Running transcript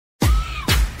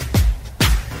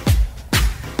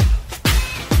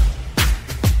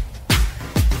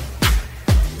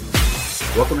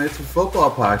Welcome to the Football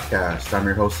Podcast. I'm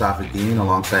your host, Safid, Deen,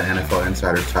 alongside NFL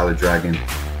insider Tyler Dragon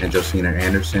and Josina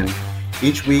Anderson.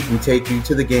 Each week, we take you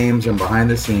to the games and behind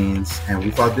the scenes, and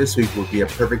we thought this week would be a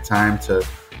perfect time to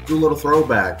do a little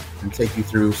throwback and take you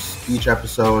through each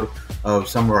episode of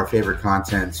some of our favorite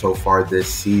content so far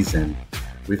this season.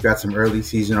 We've got some early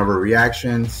season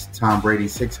overreactions, Tom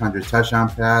Brady's 600 touchdown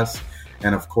pass,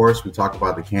 and of course, we talk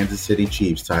about the Kansas City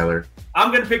Chiefs, Tyler.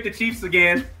 I'm going to pick the Chiefs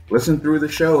again. Listen through the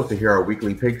show to hear our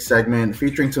weekly pick segment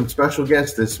featuring some special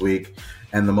guests this week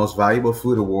and the most valuable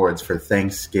food awards for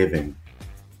Thanksgiving.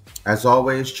 As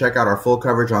always, check out our full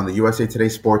coverage on the USA Today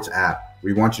Sports app.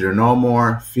 We want you to know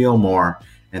more, feel more,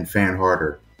 and fan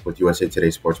harder with USA Today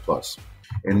Sports Plus.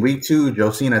 In week 2,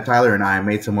 Josina, Tyler, and I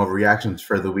made some overreactions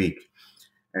for the week.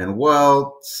 And,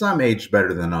 well, some aged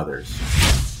better than others.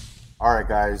 All right,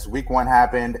 guys, week 1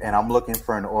 happened, and I'm looking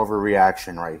for an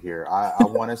overreaction right here. I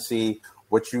want to see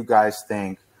what you guys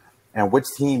think and which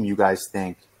team you guys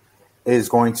think is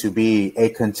going to be a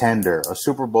contender, a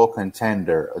Super Bowl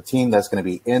contender, a team that's going to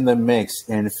be in the mix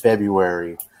in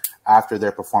February after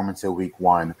their performance in week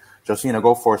 1. Josina,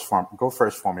 go first for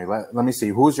me. Let me see.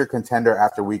 Who's your contender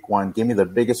after week 1? Give me the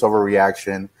biggest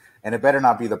overreaction. And it better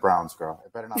not be the Browns, girl.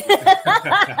 It better not be.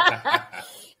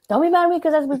 Don't be mad at me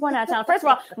because that's week 1 out of town. First of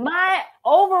all, my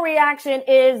overreaction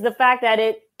is the fact that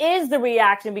it is the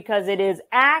reaction because it is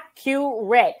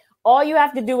accurate. All you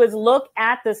have to do is look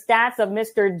at the stats of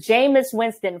Mr. Jameis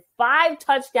Winston. 5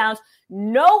 touchdowns,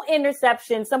 no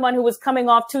interceptions. Someone who was coming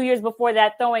off 2 years before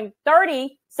that throwing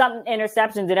 30-something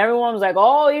interceptions. And everyone was like,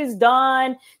 oh, he's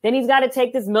done. Then he's got to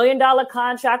take this $1 million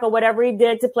contract or whatever he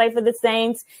did to play for the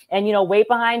Saints and, wait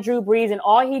behind Drew Brees. And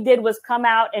all he did was come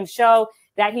out and show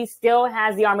that he still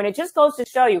has the arm. And it just goes to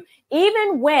show you,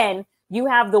 even when you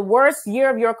have the worst year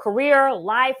of your career,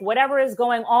 life, whatever is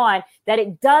going on, that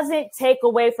it doesn't take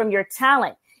away from your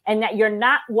talent and that you're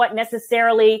not what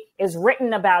necessarily is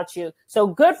written about you. So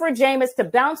good for Jameis to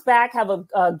bounce back, have a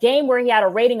game where he had a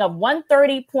rating of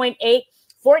 130.8,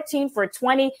 14 for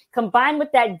 20, combined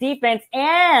with that defense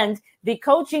and the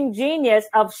coaching genius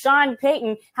of Sean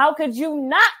Payton. How could you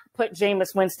not put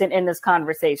Jameis Winston in this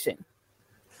conversation?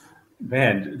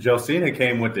 Man, Josina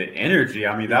came with the energy.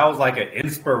 I mean, that was like an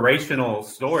inspirational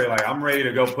story. Like, I'm ready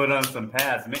to go put on some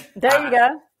pads. Man, there you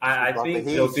go. I think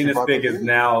Josina's pick is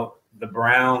now the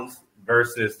Browns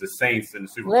versus the Saints in the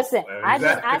Super Bowl. Listen,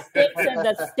 I stick to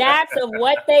the stats of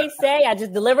what they say. I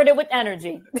just delivered it with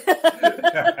energy. Go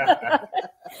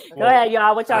ahead,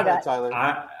 y'all. What y'all got? Tyler.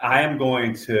 I am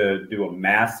going to do a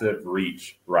massive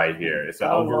reach right here. It's an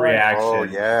overreaction. Oh,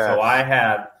 yeah. So I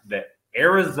have the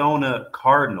Arizona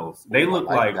Cardinals. They look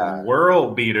like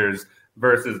world beaters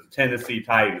versus Tennessee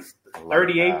Titans.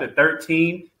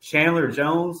 38-13. Chandler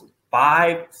Jones,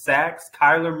 5 sacks.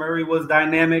 Kyler Murray was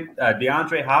dynamic.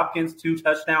 DeAndre Hopkins, 2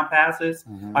 touchdown passes.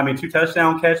 2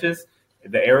 touchdown catches.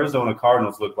 The Arizona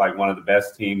Cardinals look like one of the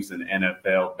best teams in the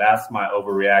NFL. That's my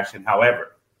overreaction.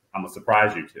 However, I'm going to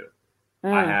surprise you too.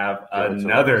 I have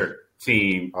another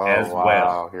team as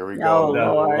well. Here we go.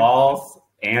 The Los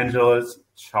Angeles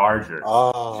Chargers.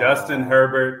 Justin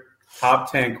Herbert,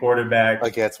 top 10 quarterback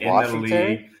against in Washington? the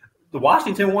league. The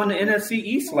Washington won the NFC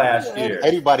East last year.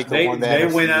 Anybody could win the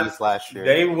NFC East last year.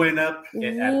 They went up at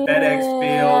FedEx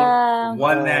Field,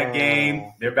 won that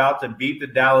game. They're about to beat the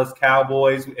Dallas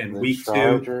Cowboys in week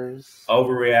 2.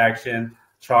 Overreaction.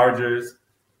 Chargers.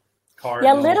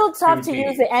 Cardinals, yeah, a little tough to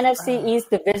use the NFC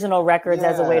East divisional records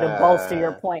as a way to bolster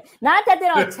your point. Not that they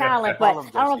don't have talent, but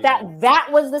I don't know if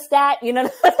that was the stat, Hey,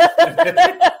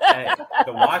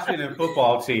 the Washington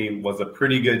football team was a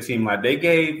pretty good team. Like, they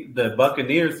gave the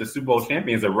Buccaneers, the Super Bowl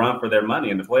champions, a run for their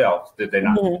money in the playoffs. Did they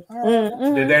not?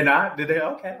 Did they not? Did they?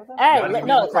 Okay. Hey,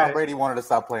 no, Tom Brady wanted to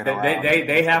stop playing around.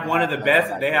 They have one of the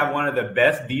best. They have one of the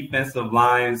best defensive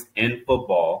lines in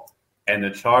football. And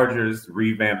the Chargers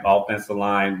revamped offensive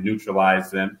line,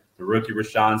 neutralized them. The rookie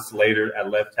Rashawn Slater at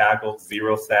left tackle,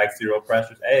 0 sacks, 0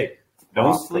 pressures. Hey,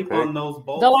 don't sleep on those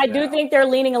Bolts. Though I do think they're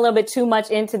leaning a little bit too much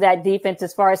into that defense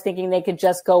as far as thinking they could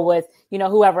just go with,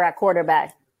 whoever at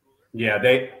quarterback. Yeah,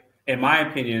 in my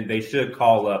opinion, they should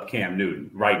call up Cam Newton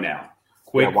right now.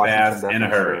 Quick, fast, in a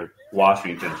hurry.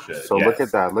 Washington should. So look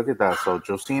at that. So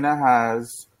Josina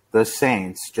has the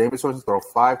Saints. Jameis Winston throw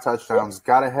 5 touchdowns,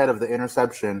 got ahead of the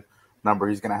interception number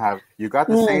he's going to have. You got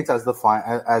the Saints as a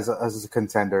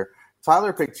contender.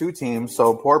 Tyler picked 2 teams,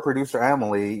 so poor producer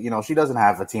Emily, she doesn't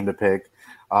have a team to pick.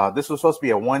 This was supposed to be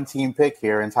a 1-team pick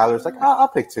here, and Tyler's like, I'll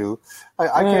pick 2.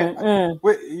 I can't.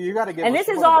 You got to get. And this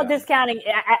is all discounting,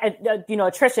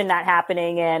 attrition not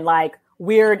happening, and like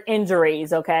weird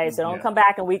injuries. Okay, so don't come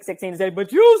back in week 16 and say,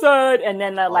 "But you said," and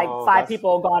then five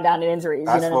people have gone down in injuries.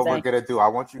 That's what we're gonna do. I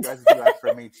want you guys to do that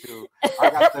for me too.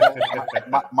 I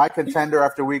got my contender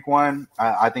after week 1.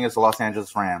 I think it's the Los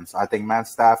Angeles Rams. I think Matt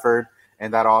Stafford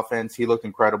and that offense, he looked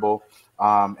incredible.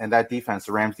 And that defense,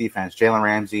 the Rams defense, Jalen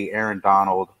Ramsey, Aaron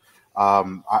Donald.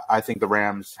 I think the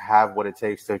Rams have what it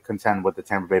takes to contend with the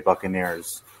Tampa Bay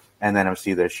Buccaneers and then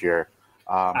NFC this year.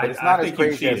 But it's not as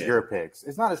crazy as your picks.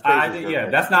 It's not as crazy as your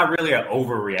picks. That's not really an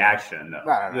overreaction, though.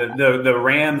 No. The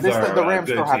Rams are the Rams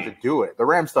still have to do it. The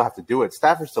Rams still have to do it.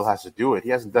 Stafford still has to do it. He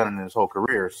hasn't done it in his whole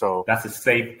career. So that's a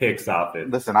safe pick, Safid.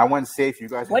 Listen, I went safe. You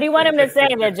guys. What do you want him to say?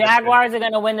 The Jaguars are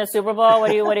going to win the Super Bowl? What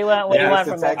do you want? What do you want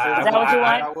from him? Is that what you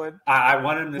want? I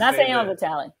want him to not saying all the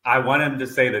talent. I want him to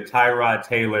say the Tyrod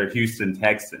Taylor Houston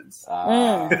Texans.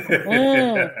 Well,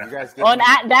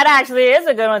 that actually is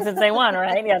a good one since they won,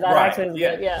 right? Yeah, that actually is good.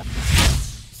 Yeah.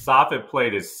 Safid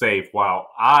played it safe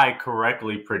while I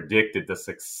correctly predicted the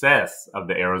success of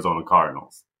the Arizona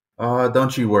Cardinals.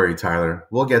 Don't you worry, Tyler.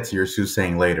 We'll get to your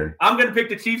soothsaying later. I'm going to pick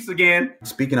the Chiefs again.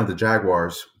 Speaking of the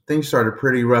Jaguars, things started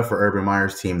pretty rough for Urban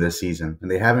Meyer's team this season, and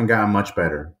they haven't gotten much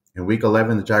better. In Week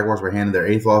 11, the Jaguars were handed their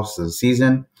 8th loss of the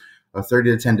season, a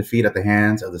 30-10 defeat at the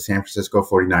hands of the San Francisco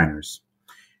 49ers.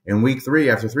 In Week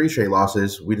 3, after 3 straight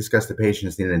losses, we discussed the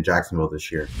patience needed in Jacksonville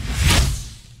this year.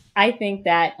 I think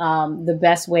that the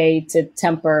best way to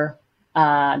temper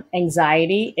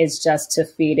anxiety is just to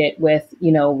feed it with,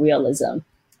 realism.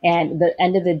 And at the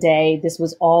end of the day, this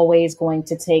was always going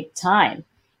to take time.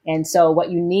 And so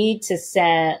what you need to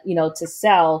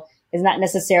sell is not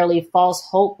necessarily false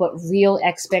hope, but real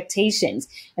expectations.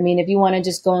 I mean, if you want to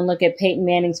just go and look at Peyton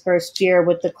Manning's first year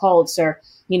with the Colts or,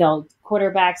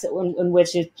 quarterbacks in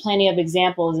which there's plenty of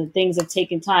examples and things have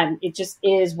taken time. It just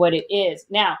is what it is.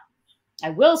 Now, I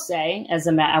will say,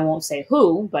 I won't say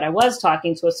who, but I was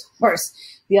talking to a source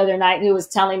the other night who was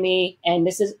telling me, and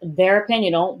this is their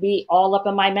opinion, don't be all up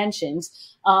in my mentions,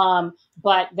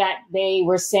 but that they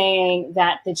were saying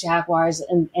that the Jaguars,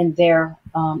 in their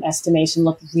estimation,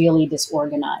 look really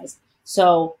disorganized.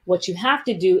 So what you have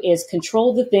to do is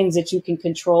control the things that you can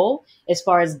control as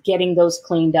far as getting those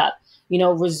cleaned up.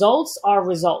 Results are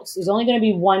results. There's only going to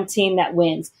be one team that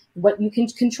wins. What you can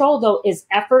control, though, is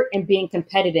effort and being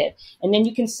competitive. And then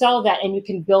you can sell that and you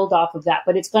can build off of that.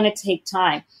 But it's going to take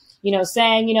time.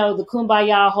 Saying, the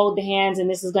kumbaya, hold the hands, and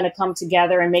this is going to come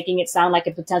together and making it sound like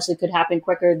it potentially could happen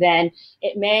quicker than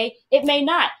it may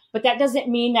not. But that doesn't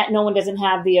mean that no one doesn't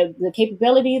have the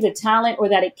capability, the talent, or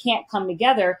that it can't come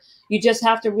together. You just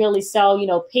have to really sell,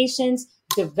 patience,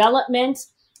 development,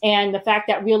 and the fact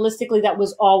that realistically that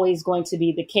was always going to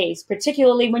be the case,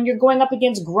 particularly when you're going up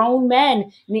against grown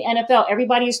men in the NFL.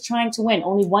 Everybody is trying to win.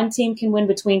 Only one team can win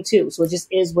between two. So it just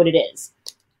is what it is.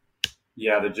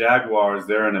 Yeah, the Jaguars,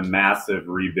 they're in a massive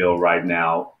rebuild right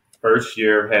now. First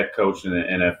year head coach in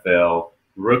the NFL,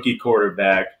 rookie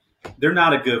quarterback. They're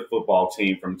not a good football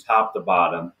team from top to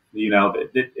bottom.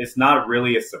 It's not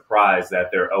really a surprise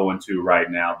that they're 0-2 right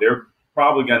now. They're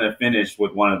probably going to finish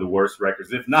with one of the worst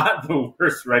records, if not the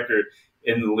worst record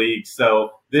in the league.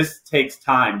 So this takes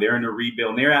time. They're in a rebuild,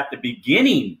 and they're at the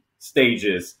beginning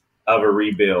stages of a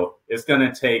rebuild. It's going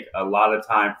to take a lot of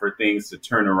time for things to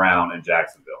turn around in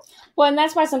Jacksonville. Well, and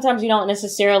that's why sometimes you don't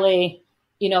necessarily,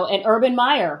 and Urban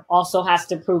Meyer also has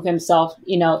to prove himself,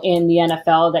 in the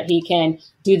NFL that he can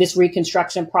do this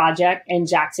reconstruction project in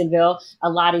Jacksonville. A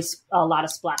lot of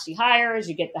splashy hires.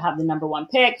 You get to have the number 1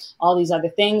 pick, all these other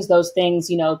things. Those things,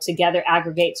 together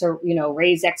aggregate to,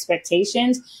 raise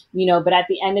expectations, but at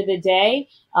the end of the day,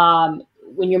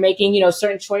 when you're making,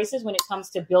 certain choices when it comes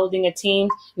to building a team,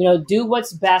 do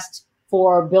what's best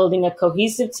for building a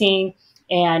cohesive team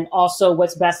and also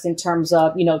what's best in terms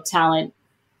of, talent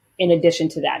in addition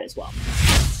to that as well.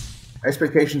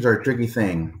 Expectations are a tricky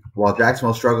thing. While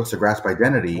Jacksonville struggles to grasp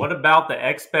identity. What about the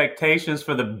expectations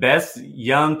for the best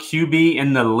young QB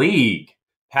in the league?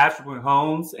 Patrick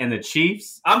Mahomes and the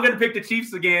Chiefs? I'm going to pick the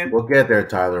Chiefs again. We'll get there,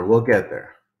 Tyler. We'll get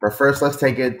there. But first, let's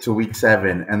take it to Week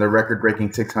 7 and the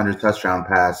record-breaking 600 touchdown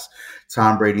pass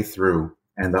Tom Brady threw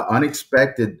and the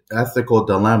unexpected ethical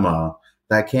dilemma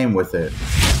that came with it.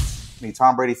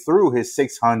 Tom Brady threw his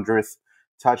 600th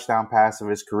touchdown pass of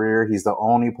his career. He's the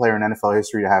only player in NFL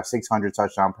history to have 600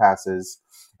 touchdown passes.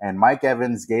 And Mike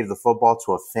Evans gave the football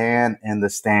to a fan in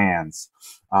the stands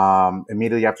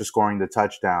immediately after scoring the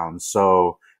touchdown.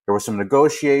 So there were some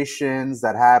negotiations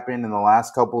that happened in the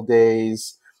last couple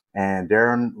days. And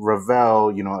Darren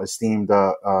Ravel, esteemed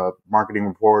marketing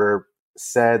reporter,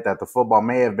 said that the football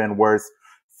may have been worth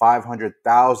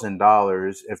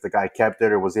 $500,000 if the guy kept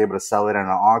it or was able to sell it at an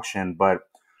auction. But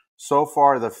So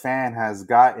far, the fan has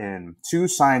gotten 2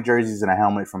 signed jerseys and a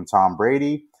helmet from Tom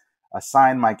Brady, a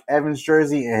signed Mike Evans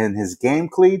jersey and his game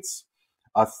cleats,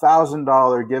 a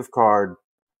 $1,000 gift card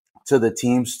to the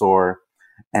team store,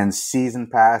 and season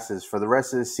passes for the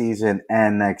rest of the season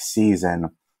and next season.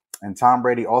 And Tom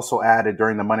Brady also added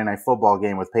during the Monday Night Football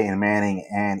game with Peyton Manning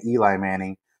and Eli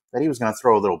Manning that he was going to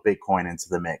throw a little Bitcoin into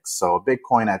the mix. So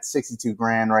Bitcoin at 62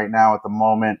 grand right now at the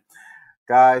moment.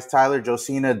 Guys, Tyler,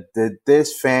 Josina, did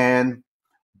this fan,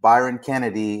 Byron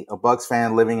Kennedy, a Bucks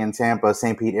fan living in Tampa,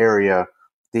 St. Pete area,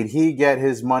 did he get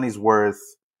his money's worth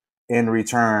in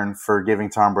return for giving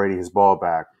Tom Brady his ball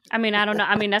back? I mean, I don't know.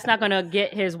 I mean, that's not going to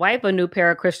get his wife a new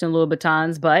pair of Christian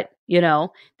Louboutins, but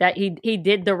that he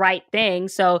did the right thing.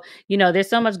 So, there's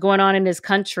so much going on in this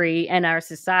country and our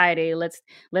society.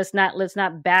 Let's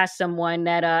not bash someone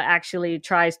that actually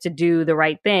tries to do the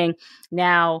right thing.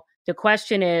 Now, the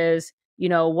question is,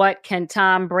 what can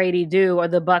Tom Brady do or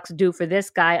the Bucks do for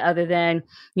this guy other than,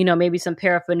 maybe some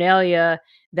paraphernalia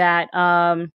that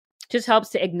just helps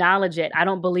to acknowledge it. I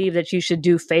don't believe that you should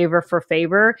do favor for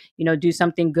favor, do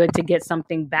something good to get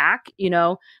something back,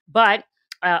 but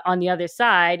on the other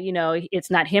side,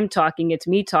 it's not him talking, it's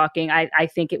me talking. I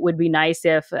think it would be nice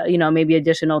if, maybe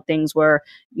additional things were,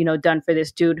 done for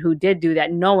this dude who did do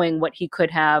that, knowing what he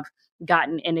could have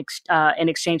gotten in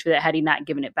exchange for that had he not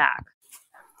given it back.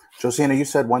 Josina, you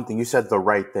said one thing. You said the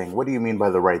right thing. What do you mean by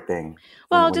the right thing?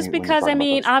 Well, because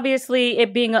obviously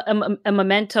it being a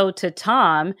memento to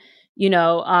Tom,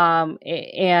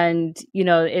 and,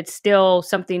 it's still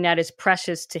something that is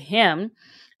precious to him.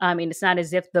 I mean, it's not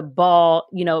as if the ball,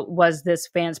 was this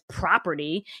fan's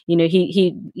property.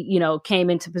 He came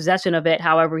into possession of it,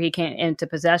 however he came into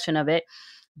possession of it.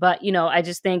 But, I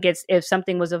just think if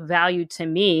something was of value to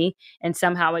me and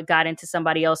somehow it got into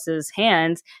somebody else's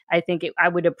hands, I think I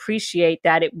would appreciate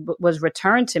that it was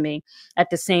returned to me. At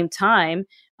the same time,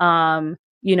 I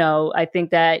think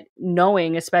that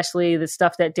knowing, especially the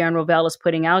stuff that Darren Rovell is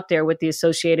putting out there with the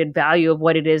associated value of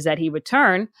what it is that he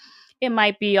returned, it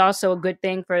might be also a good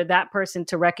thing for that person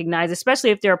to recognize, especially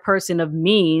if they're a person of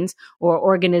means or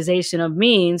organization of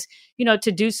means,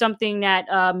 to do something that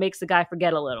makes the guy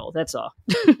forget a little. That's all.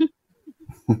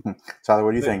 Tyler,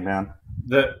 what do you think, man?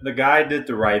 The guy did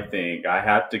the right thing. I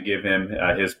have to give him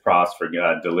his props for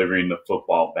delivering the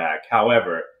football back.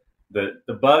 However,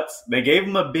 the Bucks, they gave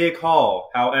him a big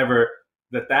haul. However,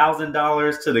 the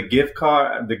 $1,000 to the gift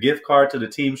card to the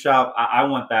team shop. I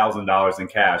want $1,000 in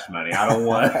cash money. I don't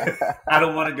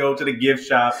want to go to the gift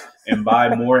shop and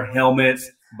buy more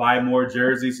helmets, buy more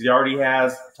jerseys. He already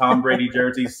has Tom Brady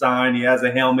jerseys signed. He has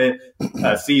a helmet,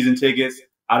 season tickets.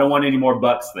 I don't want any more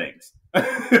Bucks things.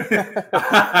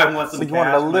 I want some. So you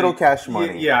wanted a little cash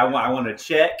money. Yeah, I want a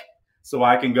check so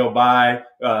I can go buy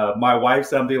my wife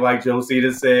something like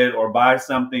Josina said, or buy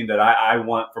something that I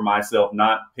want for myself,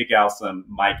 not pick out some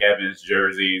Mike Evans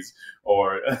jerseys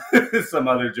or some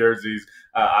other jerseys.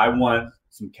 I want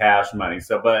some cash money.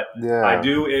 So, but yeah. I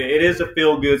do. It is a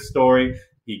feel-good story.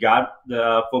 He got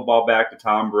the football back to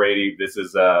Tom Brady. This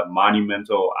is a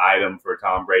monumental item for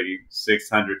Tom Brady,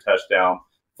 600 touchdown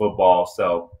football.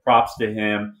 So props to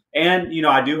him. And,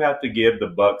 I do have to give the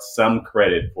Bucks some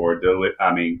credit for,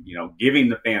 giving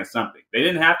the fans something. They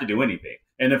didn't have to do anything.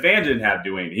 And the fans didn't have to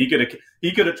do anything.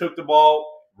 He could have took the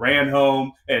ball, ran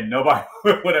home, and nobody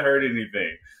would have heard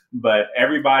anything. But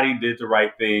everybody did the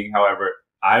right thing. However,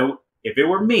 if it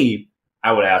were me,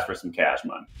 I would ask for some cash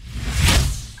money.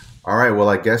 All right, well,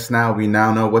 I guess we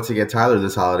now know what to get Tyler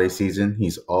this holiday season.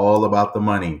 He's all about the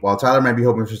money. While Tyler might be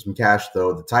hoping for some cash,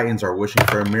 though, the Titans are wishing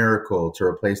for a miracle to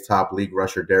replace top league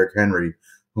rusher Derrick Henry,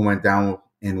 who went down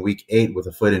in Week 8 with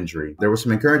a foot injury. There was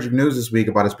some encouraging news this week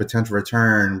about his potential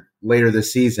return later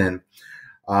this season,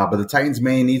 but the Titans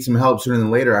may need some help sooner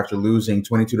than later after losing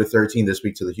 22-13 this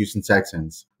week to the Houston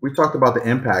Texans. We talked about the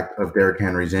impact of Derrick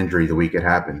Henry's injury the week it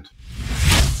happened.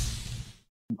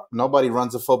 Nobody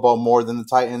runs the football more than the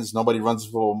Titans. Nobody runs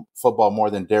the football more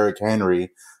than Derrick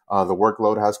Henry. The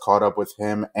workload has caught up with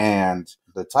him, and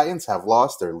the Titans have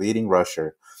lost their leading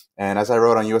rusher. And as I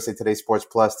wrote on USA Today Sports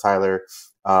Plus, Tyler,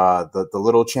 the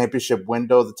little championship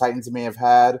window the Titans may have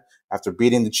had after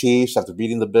beating the Chiefs, after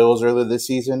beating the Bills earlier this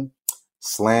season,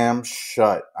 slam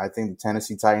shut. I think the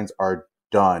Tennessee Titans are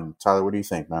done. Tyler, what do you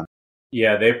think, man?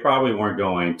 Yeah, they probably weren't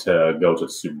going to go to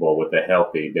the Super Bowl with a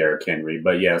healthy Derrick Henry.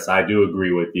 But yes, I do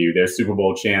agree with you. Their Super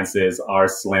Bowl chances are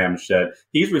slam shut.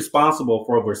 He's responsible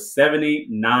for over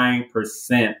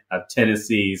 79% of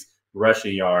Tennessee's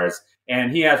rushing yards.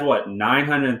 And he has,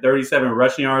 937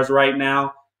 rushing yards right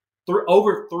now?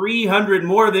 Over 300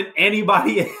 more than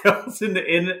anybody else in the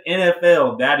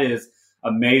NFL. That is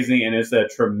amazing, and it's a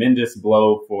tremendous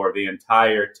blow for the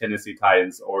entire Tennessee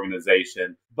Titans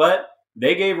organization. But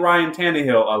they gave Ryan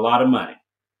Tannehill a lot of money,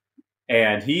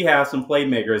 and he has some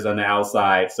playmakers on the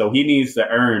outside, so he needs to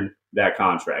earn that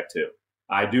contract too.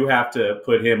 I do have to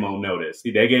put him on notice.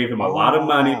 They gave him a lot of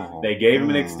money. They gave him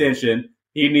an extension.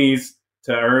 He needs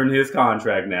to earn his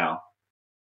contract now.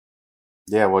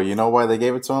 Yeah, well, you know why they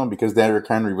gave it to him? Because Derrick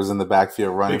Henry was in the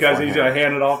backfield running. Because he's going to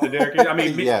hand it off to Derrick Henry. I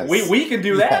mean, yes. we can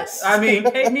do that. Yes. I mean,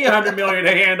 pay me $100 million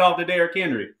to hand off to Derrick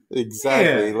Henry.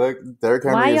 Exactly. Yeah. Look, Derrick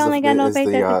Henry. Why you only got no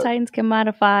faith that the Titans can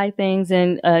modify things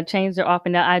and change their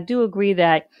offense? Now, I do agree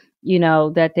that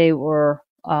that they were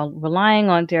relying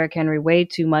on Derrick Henry way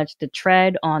too much. The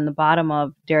tread on the bottom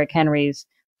of Derrick Henry's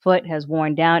foot has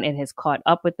worn down and has caught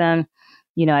up with them.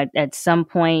 At some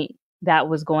point. That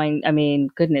was going,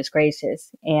 goodness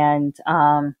gracious. And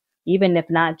even if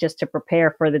not just to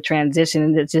prepare for the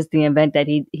transition, it's just the event that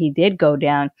he did go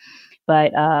down.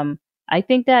 But I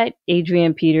think that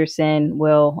Adrian Peterson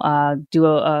will do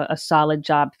a solid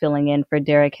job filling in for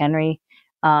Derrick Henry.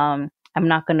 I'm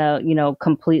not going to,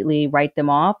 completely write them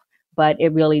off, but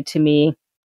it really, to me,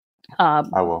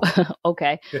 I will.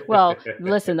 Okay. Well,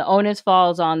 listen, the onus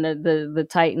falls on the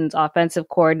Titans offensive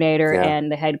coordinator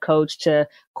and the head coach to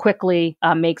quickly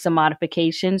make some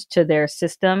modifications to their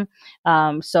system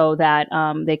so that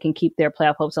they can keep their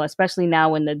playoff hopes on, especially now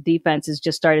when the defense has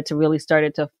just started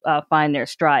to find their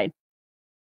stride.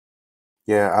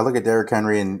 Yeah, I look at Derrick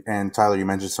Henry and Tyler, you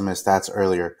mentioned some of his stats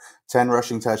earlier. 10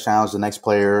 rushing touchdowns. The next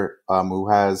player who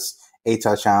has 8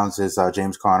 touchdowns is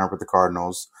James Conner with the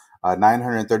Cardinals.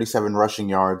 937 rushing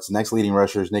yards. Next leading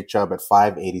rusher is Nick Chubb at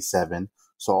 587,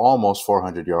 so almost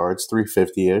 400 yards,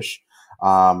 350-ish.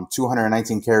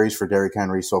 219 carries for Derrick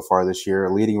Henry so far this year,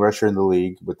 leading rusher in the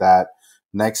league with that.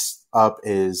 Next up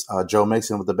is Joe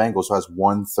Mixon with the Bengals, who has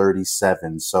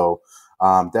 137. So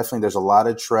definitely there's a lot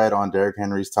of tread on Derrick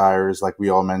Henry's tires, like we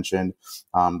all mentioned.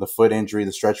 The foot injury,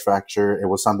 the stretch fracture, it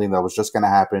was something that was just going to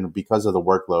happen because of the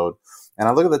workload. And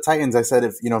I look at the Titans. I said,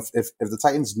 if the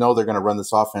Titans know they're going to run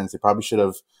this offense, they probably should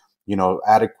have,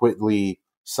 adequately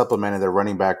supplemented their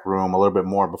running back room a little bit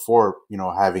more before,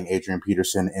 having Adrian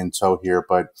Peterson in tow here.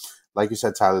 But like you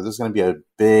said, Tyler, this is going to be a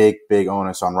big, big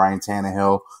onus on Ryan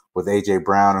Tannehill with A.J.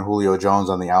 Brown and Julio Jones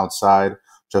on the outside.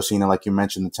 Josina, like you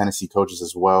mentioned, the Tennessee coaches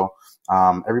as well.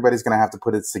 Everybody's going to have to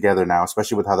put it together now,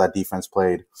 especially with how that defense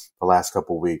played the last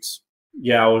couple of weeks.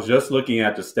 Yeah, I was just looking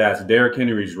at the stats. Derrick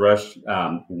Henry's rushed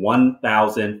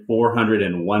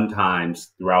 1,401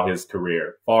 times throughout his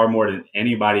career, far more than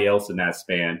anybody else in that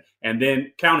span. And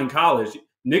then counting college,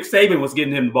 Nick Saban was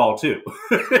getting him the ball too.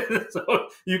 So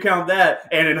you count that.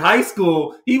 And in high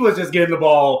school, he was just getting the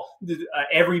ball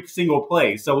every single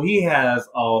play. So he has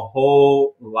a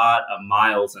whole lot of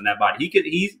miles in that body.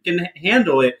 He can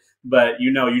handle it, but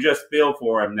you just feel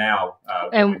for him now.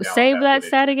 And save that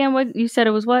stat again. What you said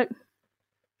it was what?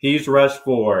 He's rushed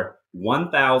for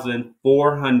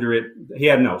 1,400. He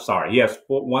has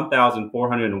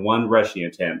 1,401 rushing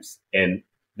attempts in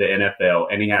the NFL,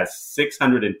 and he has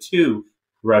 602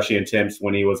 rushing attempts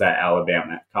when he was at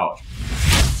Alabama at college.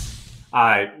 All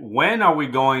right, when are we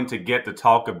going to get to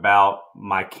talk about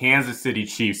my Kansas City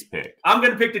Chiefs pick? I'm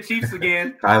going to pick the Chiefs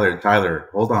again. Tyler,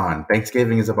 hold on.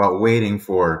 Thanksgiving is about waiting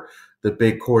for the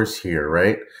big course here,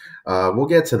 right? We'll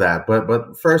get to that.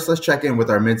 But first, let's check in with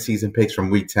our midseason picks from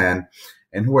Week 10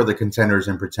 and who are the contenders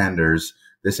and pretenders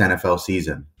this NFL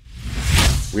season.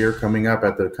 We are coming up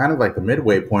at the kind of like the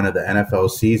midway point of the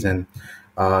NFL season.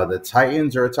 The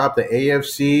Titans are atop the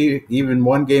AFC, even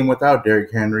one game without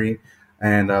Derrick Henry.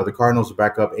 And the Cardinals are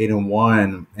back up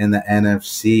 8-1 in the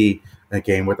NFC, a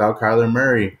game without Kyler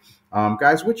Murray.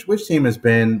 Guys, which team has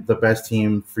been the best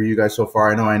team for you guys so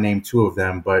far? I know I named 2 of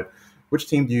them, but which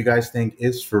team do you guys think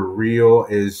is for real,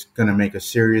 is going to make a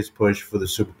serious push for the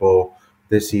Super Bowl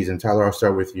this season? Tyler, I'll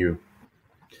start with you.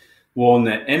 Well, in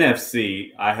the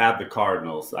NFC, I have the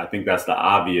Cardinals. I think that's the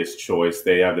obvious choice.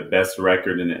 They have the best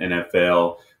record in the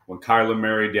NFL. When Kyler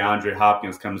Murray, DeAndre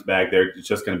Hopkins comes back, they're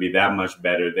just going to be that much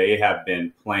better. They have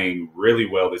been playing really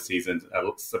well this season,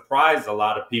 surprised a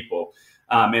lot of people.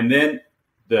 And then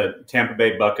the Tampa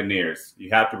Bay Buccaneers. You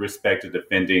have to respect the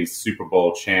defending Super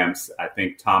Bowl champs. I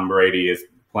think Tom Brady is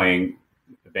playing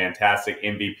fantastic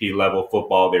MVP level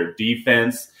football. Their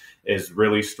defense is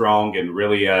really strong and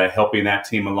really helping that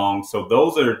team along. So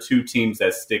those are 2 teams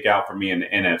that stick out for me in the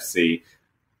NFC.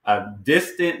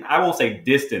 Distant, I won't say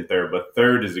distant third, but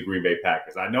third is the Green Bay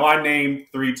Packers. I know I named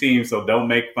 3 teams, so don't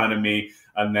make fun of me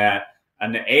on that.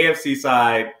 On the AFC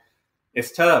side,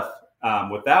 it's tough.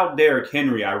 Without Derrick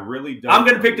Henry, I really don't. I'm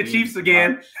going to pick the Chiefs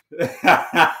again. Knew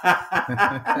that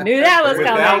was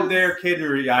coming. Without Derrick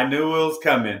Henry, I knew it was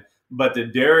coming. but the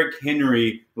Derrick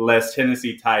Henry-less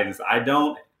Tennessee Titans, I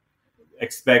don't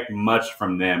expect much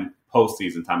from them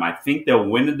postseason time. I think they'll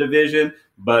win the division,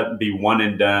 but be one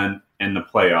and done in the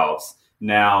playoffs.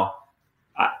 Now,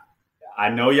 I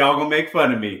know y'all gonna make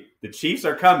fun of me. The Chiefs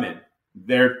are coming.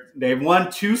 They've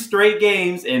won 2 straight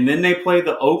games, and then they play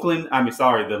the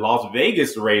Las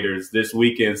Vegas Raiders this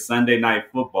weekend, Sunday Night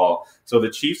Football. So the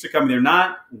Chiefs are coming. They're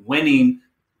not winning,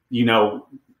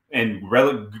 in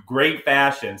great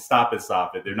fashion. Stop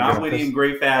it. They're not winning in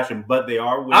great fashion, but they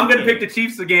are winning. I'm going to pick the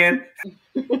Chiefs again.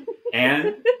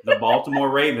 And the Baltimore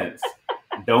Ravens.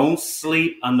 Don't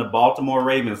sleep on the Baltimore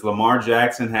Ravens. Lamar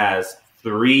Jackson has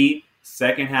 3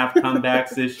 second-half comebacks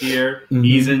this year. Mm-hmm.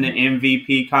 He's in the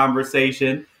MVP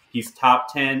conversation. He's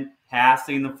top 10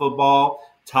 passing the football,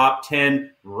 top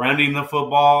 10 running the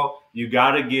football. You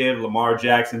got to give Lamar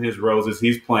Jackson his roses.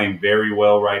 He's playing very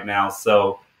well right now.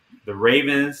 So the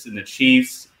Ravens and the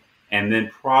Chiefs, and then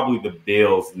probably the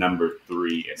Bills, number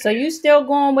 3. So you still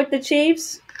going with the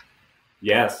Chiefs?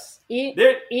 Yes.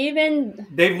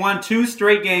 They've won 2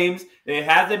 straight games. It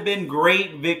hasn't been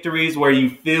great victories where you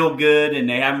feel good, and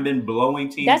they haven't been blowing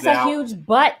teams out. That's a huge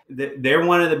but. They're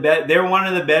one of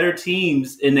the better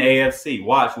teams in the AFC.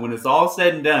 Watch, when it's all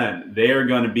said and done, they are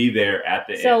going to be there at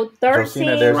the end. So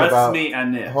 13. Trust me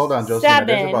on this. Hold on, Josina.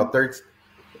 There's about 13.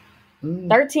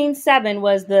 13-7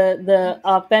 was the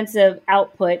offensive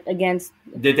output against.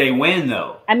 Did they win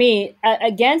though? I mean,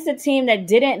 against a team that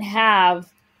didn't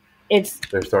have. It's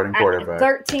their starting quarterback.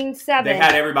 13-7. They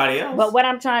had everybody else. But what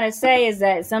I'm trying to say is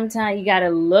that sometimes you got to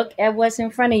look at what's in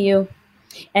front of you.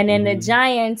 And then the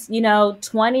Giants,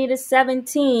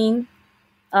 20-17.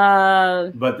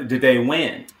 But did they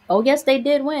win? Oh, yes, they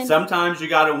did win. Sometimes you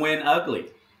got to win ugly.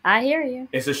 I hear you.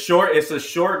 It's a short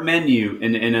menu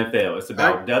in the NFL. It's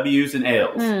about W's and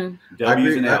L's.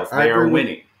 W's and L's. They are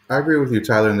winning. I agree with you,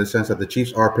 Tyler, in the sense that the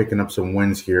Chiefs are picking up some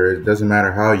wins here. It doesn't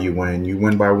matter how you win. You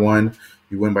win by 1.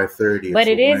 You win by 30. But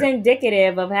it is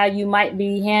indicative of how you might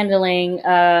be handling,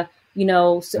 or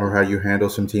how you handle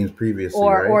some teams previously,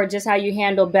 or just how you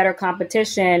handle better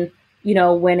competition,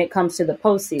 when it comes to the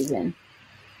postseason.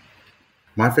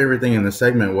 My favorite thing in the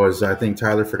segment was I think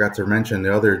Tyler forgot to mention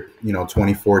the other,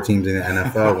 24 teams in the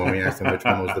NFL when we asked him which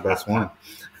one was the best one.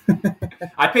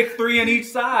 I picked 3 on each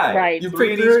side. Right. You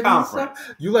 3 in each conference.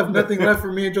 You left nothing left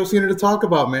for me and Josina to talk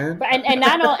about, man.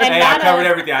 I covered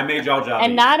everything. I made y'all job.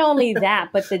 And not only that,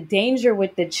 but the danger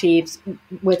with the Chiefs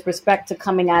with respect to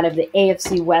coming out of the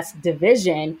AFC West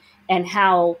division and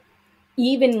how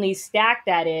evenly stacked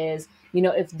that is.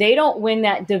 If they don't win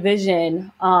that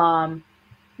division,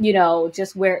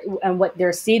 just where and what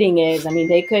their seeding is, I mean,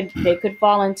 they could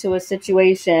fall into a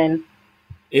situation.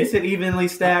 Is it evenly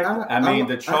stacked?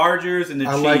 The Chargers and the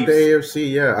Chiefs. I like the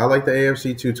AFC. Yeah, I like the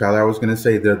AFC too, Tyler. I was going to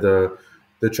say that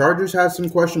the Chargers had some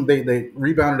question. They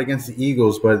rebounded against the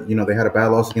Eagles, but they had a bad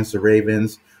loss against the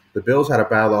Ravens. The Bills had a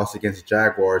bad loss against the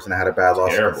Jaguars, and had a bad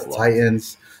loss against the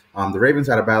Titans. The Ravens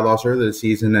had a bad loss earlier this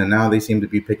season, and now they seem to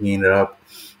be picking it up.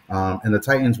 And the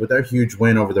Titans, with their huge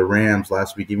win over the Rams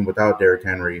last week, even without Derrick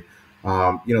Henry,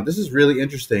 this is really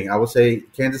interesting. I would say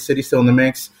Kansas City still in the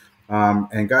mix.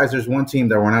 And guys, there's one team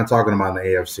that we're not talking about in the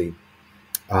AFC,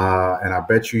 and I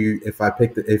bet you if I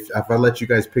let you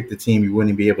guys pick the team, you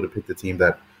wouldn't be able to pick the team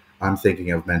that I'm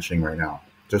thinking of mentioning right now.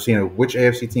 Josina, which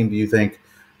AFC team do you think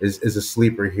is a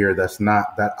sleeper here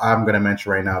that I'm going to mention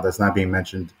right now that's not being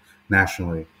mentioned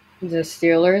nationally? The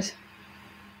Steelers.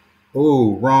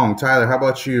 Oh, wrong. Tyler, how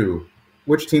about you?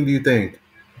 Which team do you think?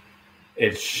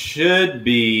 It should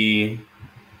be.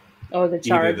 Oh, the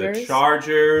Chargers. Either the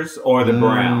Chargers or the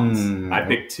Browns. I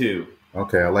picked 2.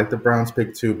 Okay, I like the Browns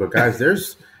pick 2. But guys,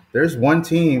 there's one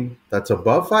team that's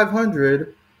above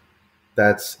 500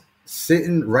 that's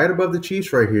sitting right above the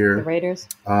Chiefs right here. The Raiders.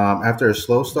 After a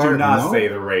slow start. Do not say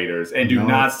the Raiders, and do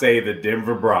not say the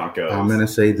Denver Broncos. I'm going to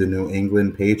say the New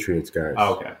England Patriots, guys.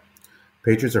 Okay.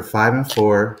 Patriots are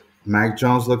 5-4. Mac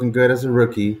Jones looking good as a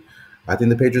rookie. I think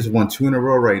the Patriots have won 2 in a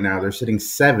row right now. They're sitting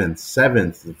seventh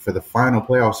for the final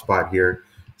playoff spot here.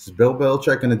 Is Bill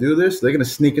Belichick going to do this? They're going to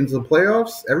sneak into the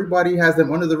playoffs? Everybody has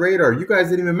them under the radar. You guys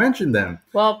didn't even mention them.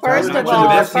 Well, first of all,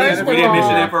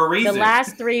 the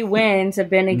last 3 wins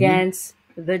have been against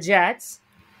the Jets,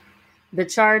 the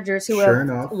Chargers, who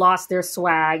have lost their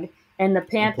swag, and the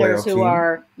Panthers, who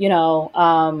are,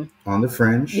 on the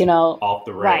fringe, off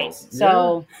the rails. Right.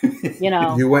 So,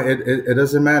 you went. It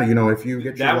doesn't matter. If you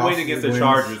get that win against the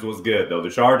Chargers was good though.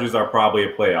 The Chargers are probably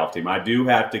a playoff team. I do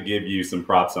have to give you some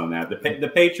props on that.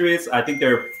 The Patriots, I think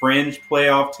they're a fringe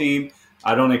playoff team.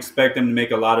 I don't expect them to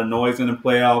make a lot of noise in the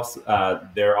playoffs.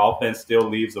 Their offense still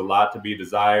leaves a lot to be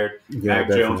desired. Yeah, Mac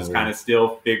Jones is kind of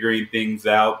still figuring things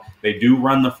out. They do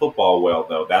run the football well,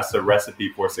 though. That's a recipe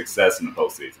for success in the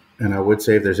postseason. And I would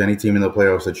say if there's any team in the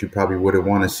playoffs that you probably wouldn't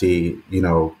want to see,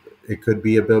 it could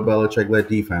be a Bill Belichick-led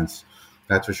defense.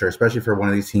 That's for sure, especially for one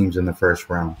of these teams in the first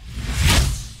round.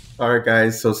 All right,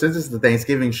 guys. So since it's the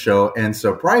Thanksgiving show, and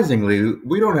surprisingly,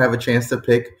 we don't have a chance to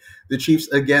pick the Chiefs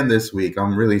again this week.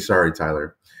 I'm really sorry,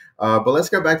 Tyler. But let's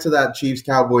get back to that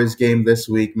Chiefs-Cowboys game this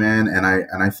week, man. And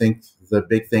I think the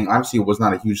big thing, obviously, it was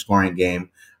not a huge scoring game,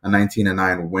 a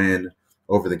 19-9 win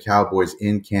over the Cowboys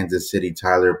in Kansas City,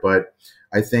 Tyler. But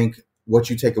I think what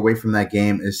you take away from that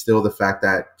game is still the fact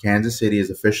that Kansas City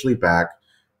is officially back,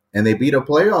 and they beat a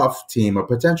playoff team, a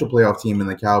potential playoff team in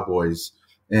the Cowboys,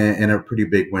 in a pretty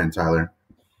big win, Tyler.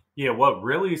 Yeah, what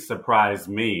really surprised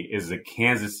me is the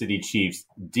Kansas City Chiefs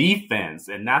defense.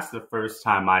 And that's the first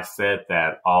time I said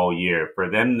that all year. For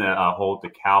them to hold the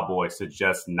Cowboys to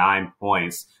just 9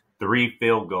 points, 3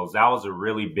 field goals, that was a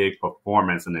really big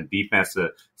performance on the defensive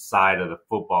side of the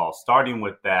football, starting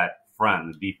with that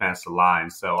front, the defensive line.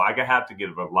 So I have to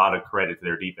give a lot of credit to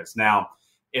their defense. Now,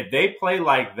 if they play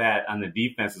like that on the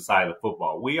defensive side of the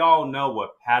football, we all know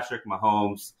what Patrick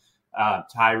Mahomes,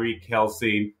 Tyreek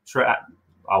Kelsey,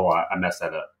 I messed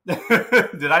that up.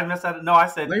 Did I mess that up? No, I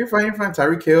said. No, you're fine. You're fine.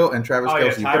 Tyreek Hill and Travis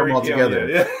Kelce. You put them all together.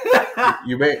 Yeah.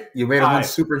 you made them one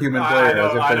superhuman player.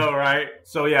 I know, right?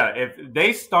 So, yeah, if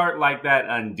they start like that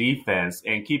on defense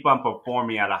and keep on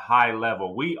performing at a high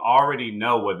level, we already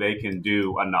know what they can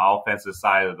do on the offensive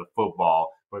side of the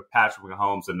football with Patrick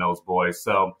Mahomes and those boys.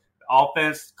 So,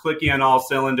 offense clicking on all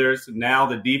cylinders. Now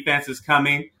the defense is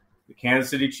coming. The Kansas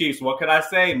City Chiefs. What could I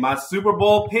say? My Super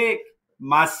Bowl pick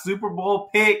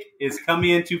is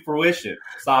coming into fruition.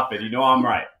 Stop it. You know I'm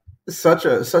right. Such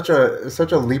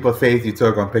a leap of faith you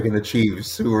took on picking the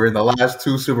Chiefs, who were in the last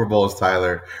 2 Super Bowls,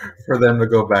 Tyler, for them to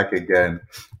go back again.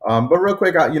 But real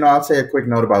quick, I'll say a quick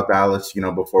note about Dallas,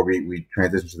 before we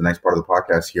transition to the next part of the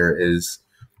podcast here is,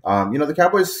 the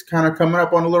Cowboys kind of coming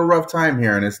up on a little rough time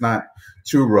here, and it's not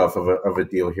too rough of a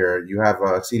deal here. You have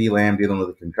CeeDee Lamb dealing with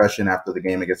a concussion after the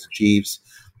game against the Chiefs.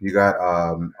 You got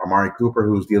Amari Cooper,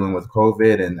 who's dealing with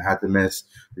COVID and had to miss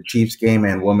the Chiefs game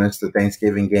and will miss the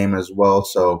Thanksgiving game as well.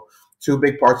 So 2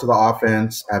 big parts of the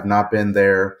offense have not been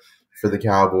there for the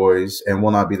Cowboys and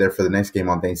will not be there for the next game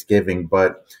on Thanksgiving.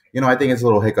 But, I think it's a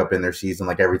little hiccup in their season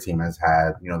like every team has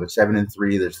had. They're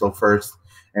 7-3. They're still first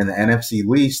in the NFC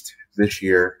least this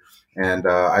year. And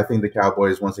I think the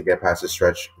Cowboys, once they get past the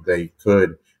stretch, they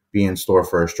could be in store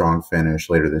for a strong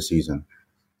finish later this season.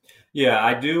 Yeah,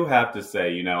 I do have to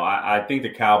say, I think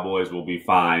the Cowboys will be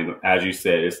fine. As you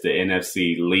said, it's the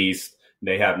NFC least.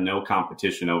 They have no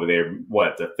competition over there.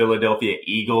 The Philadelphia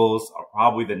Eagles are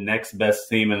probably the next best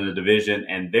team in the division,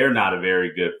 and they're not a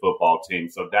very good football team.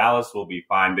 So Dallas will be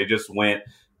fine. They just went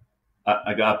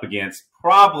up against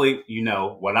probably,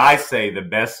 what I say, the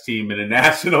best team in the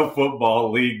National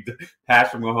Football League,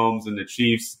 Patrick Mahomes and the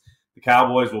Chiefs. The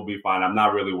Cowboys will be fine. I'm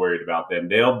not really worried about them.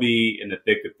 They'll be in the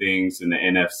thick of things in the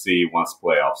NFC once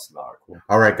playoffs start.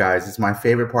 All right, guys. It's my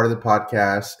favorite part of the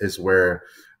podcast is where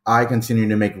I continue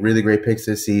to make really great picks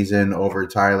this season over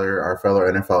Tyler, our fellow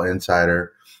NFL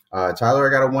insider. Tyler, I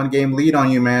got a 1-game lead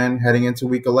on you, man, heading into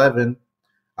Week 11.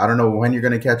 I don't know when you're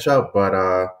going to catch up, but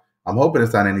I'm hoping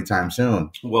it's not anytime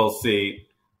soon. We'll see.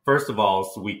 First of all,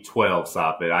 it's Week 12,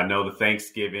 Safid. I know the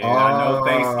Thanksgiving. I know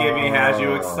Thanksgiving has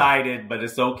you excited, but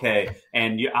it's okay.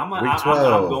 And I'm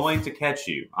going to catch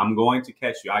you. I'm going to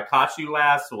catch you. I caught you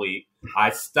last week. I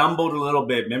stumbled a little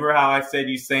bit. Remember how I said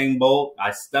Usain Bolt?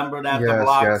 I stumbled at the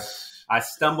blocks. Yes. I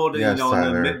stumbled, in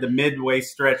the midway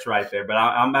stretch right there. But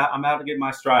I'm about to get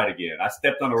my stride again. I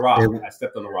stepped on a rock.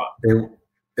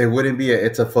 It wouldn't be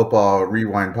It's a Football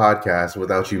Rewind podcast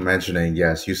without you mentioning,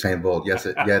 yes, Usain Bolt. Yes,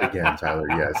 yet again, Tyler,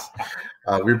 yes.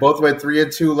 We both went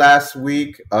 3-2 last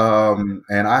week, and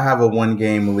I have a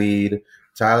 1-game lead.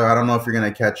 Tyler, I don't know if you're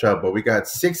going to catch up, but we got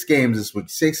 6 games this week,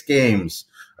 6 games,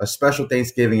 a special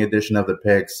Thanksgiving edition of the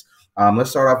picks. Let's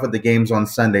start off with the games on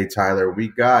Sunday, Tyler. We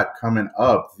got coming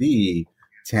up the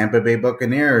Tampa Bay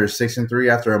Buccaneers, 6-3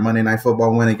 after a Monday Night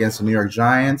Football win against the New York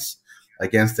Giants,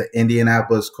 against the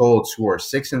Indianapolis Colts, who are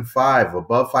 6-5,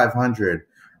 above 500,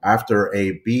 after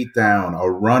a beatdown, a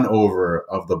run over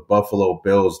of the Buffalo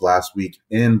Bills last week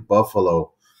in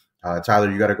Buffalo.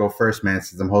 Tyler, you got to go first, man,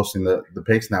 since I'm hosting the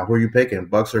picks now. Who are you picking,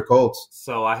 Bucs or Colts?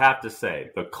 So I have to say,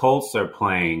 the Colts are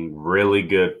playing really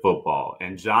good football.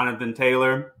 And Jonathan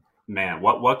Taylor, Man,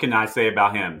 what can I say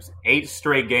about him? 8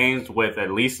 straight games with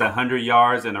at least 100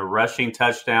 yards and a rushing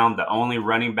touchdown. The only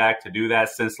running back to do that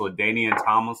since LaDainian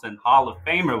Tomlinson, Hall of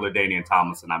Famer LaDainian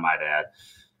Tomlinson, I might add.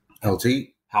 LT.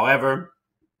 However,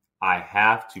 I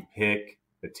have to pick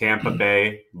the Tampa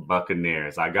Bay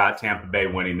Buccaneers. I got Tampa Bay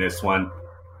winning this one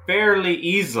fairly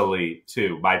easily,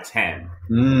 too, by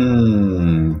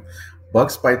 10.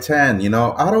 Bucks by 10. You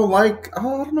know, I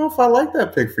don't know if I like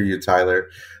that pick for you, Tyler.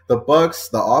 The Bucks,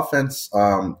 the offense,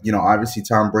 obviously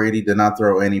Tom Brady did not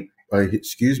throw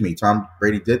Tom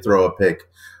Brady did throw a pick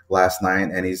last night,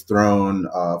 and he's thrown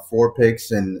 4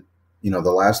 picks in, the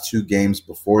last 2 games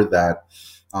before that.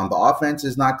 The offense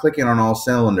is not clicking on all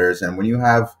cylinders, and when you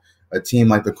have a team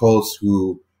like the Colts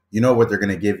who, you know what they're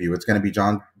going to give you, it's going to be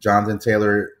Jonathan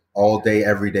Taylor all day,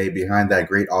 every day behind that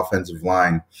great offensive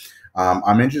line.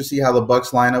 I'm interested to see how the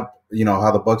Bucks line up,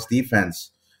 how the Bucks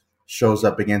defense shows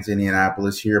up against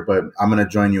Indianapolis here, but I'm going to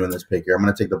join you in this pick here. I'm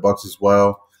going to take the Bucks as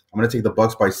well. I'm going to take the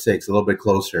Bucks by 6, a little bit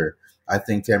closer. I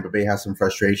think Tampa Bay has some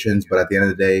frustrations, but at the end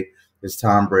of the day, it's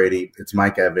Tom Brady, it's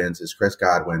Mike Evans, it's Chris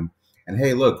Godwin, and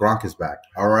hey, look, Gronk is back.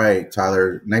 All right,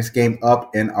 Tyler, next game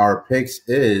up in our picks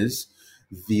is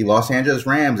the Los Angeles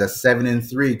Rams at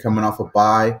 7-3, coming off a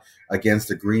bye against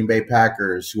the Green Bay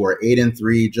Packers, who are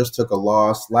 8-3, just took a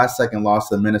last-second loss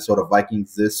to the Minnesota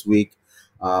Vikings this week.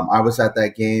 I was at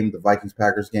that game, the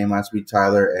Vikings-Packers game last week,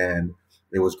 Tyler, and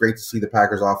it was great to see the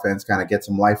Packers offense kind of get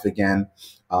some life again.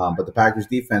 But the Packers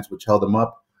defense, which held them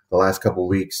up the last couple of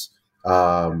weeks,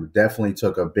 definitely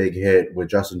took a big hit with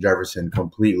Justin Jefferson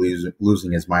completely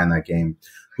losing his mind in that game.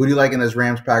 Who do you like in this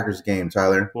Rams-Packers game,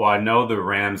 Tyler? Well, I know the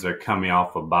Rams are coming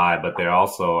off a bye, but they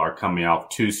also are coming off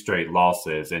 2 straight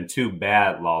losses, and 2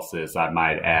 bad losses, I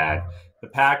might add. The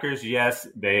Packers, yes,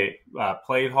 they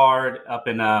played hard up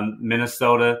in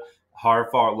Minnesota,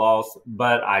 hard-fought loss,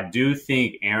 but I do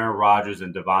think Aaron Rodgers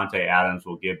and Devontae Adams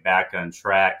will get back on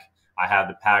track. I have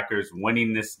the Packers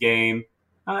winning this game.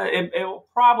 It will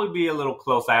probably be a little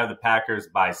close. I have the Packers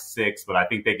by 6, but I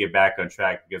think they get back on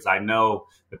track because I know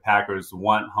the Packers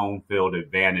want home field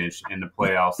advantage in the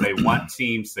playoffs. They want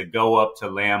teams to go up to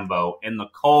Lambeau in the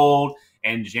cold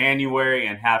in January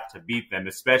and have to beat them,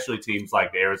 especially teams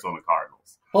like the Arizona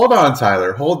Cardinals. Hold on,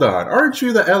 Tyler. Hold on. Aren't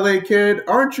you the LA kid?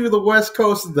 Aren't you the West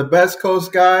Coast, the best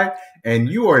Coast guy? And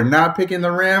you are not picking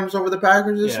the Rams over the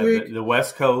Packers this week? The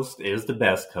West Coast is the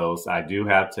best coast. I do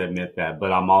have to admit that,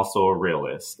 but I'm also a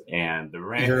realist. And the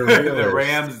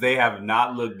Rams, they have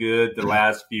not looked good the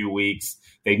last few weeks.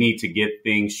 They need to get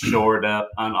things shored up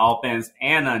on offense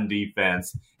and on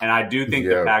defense. And I do think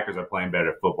the Packers are playing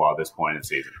better football at this point in the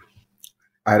season.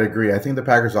 I'd agree. I think the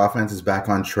Packers offense is back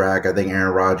on track. I think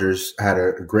Aaron Rodgers had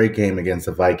a great game against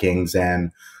the Vikings,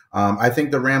 and I think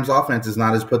the Rams offense is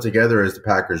not as put together as the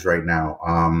Packers right now.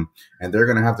 And they're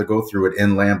going to have to go through it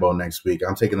in Lambeau next week.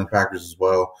 I'm taking the Packers as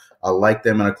well. I like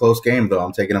them in a close game, though.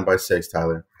 I'm taking them by 6,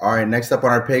 Tyler. All right, next up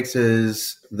on our picks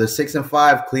is the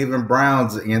 6-5 Cleveland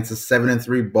Browns against the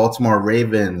 7-3 Baltimore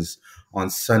Ravens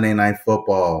on Sunday Night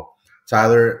Football.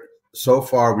 Tyler, so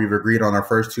far we've agreed on our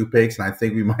first 2 picks, and I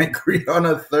think we might agree on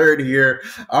a third here.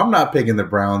 I'm not picking the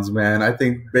Browns, man. I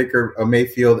think Baker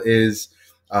Mayfield is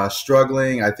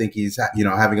struggling. I think he's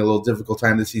having a little difficult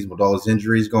time this season with all his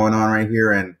injuries going on right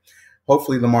here, and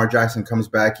hopefully Lamar Jackson comes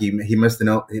back. He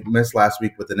missed last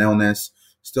week with an illness.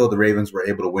 Still, the Ravens were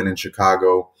able to win in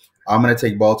Chicago. I'm going to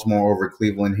take Baltimore over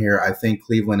Cleveland here. I think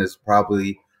Cleveland is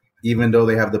probably, even though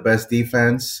they have the best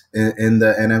defense in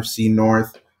the NFC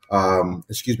North,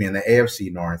 in the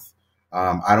AFC North,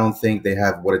 I don't think they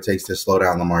have what it takes to slow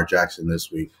down Lamar Jackson this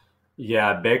week.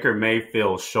 Yeah, Baker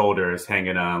Mayfield's shoulder is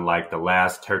hanging on like the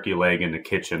last turkey leg in the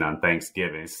kitchen on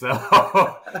Thanksgiving. So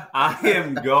I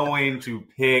am going to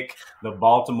pick the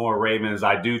Baltimore Ravens.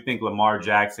 I do think Lamar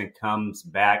Jackson comes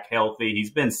back healthy. He's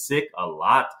been sick a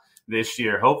lot this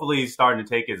year. Hopefully he's starting to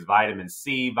take his vitamin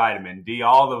C, vitamin D,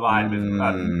 all the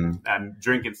vitamins. I'm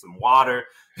drinking some water.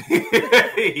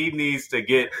 He needs to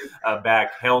get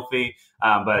back healthy.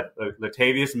 But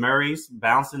Latavius Murray's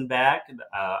bouncing back.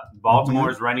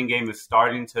 Baltimore's running game is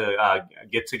starting to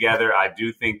get together. I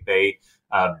do think they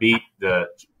beat the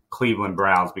Cleveland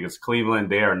Browns because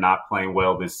Cleveland, they are not playing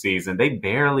well this season. They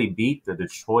barely beat the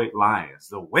Detroit Lions,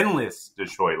 the winless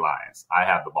Detroit Lions. I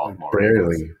have the Baltimore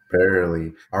Ravens.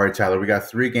 Barely. All right, Tyler, we got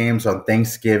 3 games on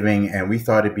Thanksgiving, and we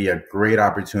thought it'd be a great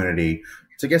opportunity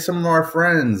to get some of our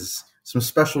friends, some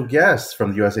special guests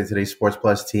from the USA Today Sports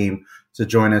Plus team to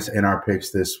join us in our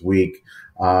picks this week.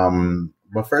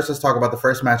 But first, let's talk about the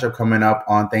first matchup coming up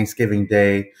on Thanksgiving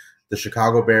Day. The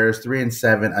Chicago Bears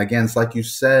 3-7 against, like you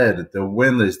said, the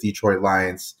winless Detroit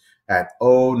Lions at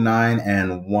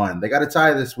 0-9-1. They got a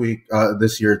tie this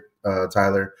year,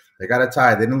 Tyler. They got a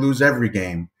tie. They didn't lose every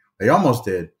game. They almost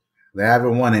did. They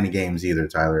haven't won any games either,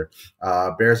 Tyler.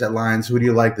 Bears at Lions. Who do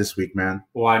you like this week, man?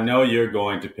 Well, I know you're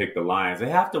going to pick the Lions. They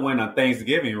have to win on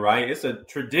Thanksgiving, right? It's a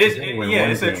tradition. Yeah,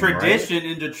 it's a tradition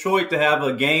in Detroit to have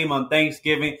a game on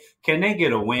Thanksgiving. Can they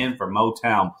get a win for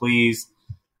Motown, please?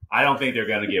 I don't think they're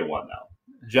going to get one, though.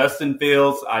 Justin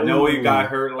Fields, I know he got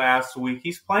hurt last week.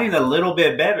 He's playing a little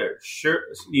bit better. Sure,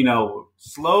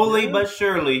 slowly but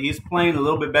surely, he's playing a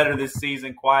little bit better this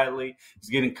season quietly.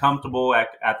 He's getting comfortable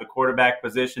at the quarterback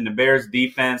position. The Bears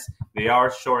defense, they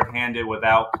are shorthanded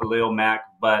without Khalil Mack,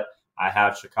 but I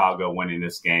have Chicago winning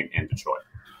this game in Detroit.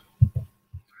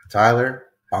 Tyler,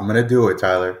 I'm going to do it,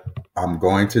 Tyler. I'm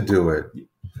going to do it.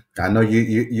 I know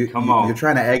you're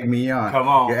trying to egg me on. Come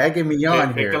on. You're egging me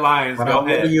on here. Pick the Lions. But Go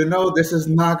ahead. You know this is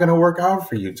not going to work out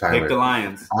for you, Tyler. Pick the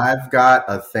Lions. I've got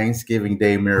a Thanksgiving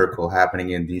Day miracle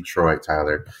happening in Detroit,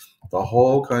 Tyler. The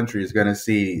whole country is going to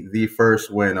see the first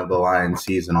win of the Lions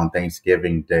season on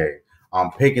Thanksgiving Day.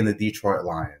 I'm picking the Detroit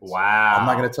Lions. Wow. I'm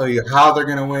not going to tell you how they're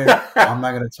going to win. I'm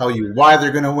not going to tell you why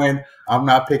they're going to win. I'm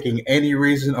not picking any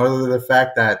reason other than the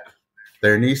fact that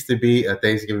there needs to be a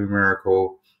Thanksgiving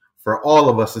miracle for all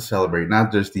of us to celebrate,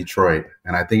 not just Detroit.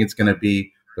 And I think it's going to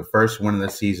be the first win of the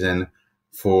season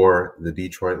for the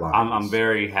Detroit Lions. I'm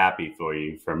very happy for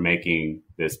you for making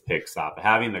this pick stop,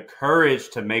 having the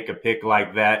courage to make a pick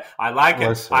like that. I like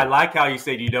it. I like how you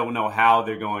said you don't know how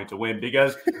they're going to win,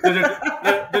 because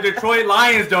the Detroit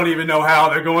Lions don't even know how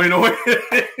they're going to win.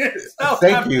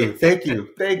 Thank you.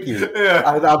 Yeah.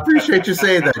 I appreciate you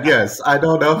saying that. Yes, I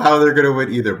don't know how they're going to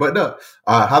win either, but no,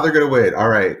 how they're going to win. All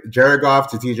right, Jared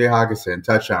Goff to T.J. Hockenson,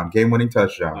 touchdown, game-winning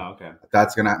touchdown. Oh, okay,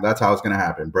 that's how it's gonna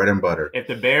happen. Bread and butter. If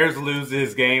the Bears lose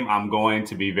this game, I'm going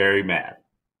to be very mad.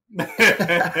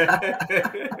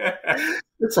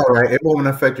 It's all right. It won't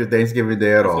affect your Thanksgiving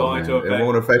Day at all. It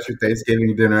won't affect your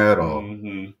Thanksgiving dinner at all.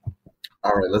 Mm-hmm.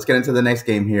 All right, let's get into the next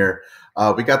game here.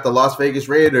 We got the Las Vegas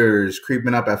Raiders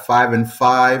creeping up at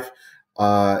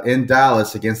 5-5 in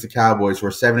Dallas against the Cowboys.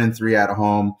 We're 7-3 at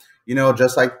home. You know,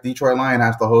 just like Detroit Lions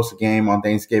has to host a game on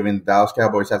Thanksgiving, the Dallas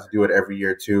Cowboys have to do it every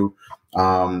year too.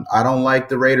 I don't like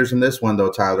the Raiders in this one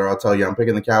though, Tyler. I'll tell you, I'm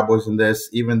picking the Cowboys in this,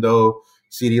 even though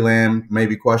CeeDee Lamb may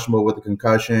be questionable with a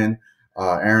concussion.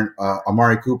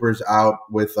 Amari Cooper's out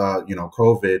with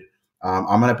COVID.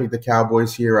 I'm going to pick the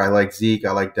Cowboys here. I like Zeke.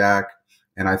 I like Dak.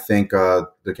 And I think the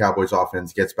Cowboys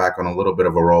offense gets back on a little bit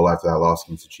of a roll after that loss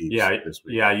against the Chiefs this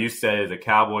week. Yeah, you said the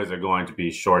Cowboys are going to be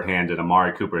shorthanded.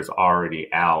 Amari Cooper is already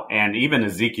out. And even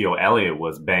Ezekiel Elliott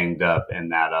was banged up in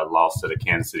that loss to the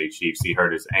Kansas City Chiefs. He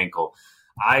hurt his ankle.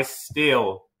 I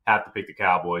still have to pick the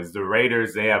Cowboys. The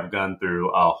Raiders, they have gone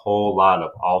through a whole lot of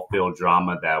off-field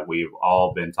drama that we've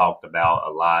all been talked about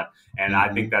a lot. And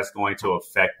I think that's going to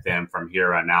affect them from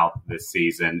here on out this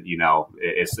season. You know,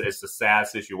 it's a sad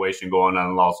situation going on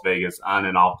in Las Vegas on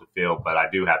and off the field, but I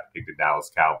do have to pick the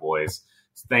Dallas Cowboys.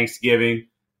 It's Thanksgiving.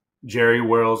 Jerry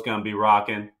World's going to be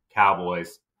rocking.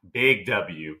 Cowboys, big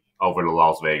W over the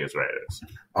Las Vegas Raiders.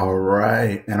 All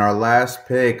right. And our last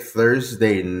pick,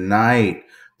 Thursday night,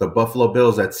 the Buffalo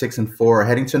Bills at 6-4,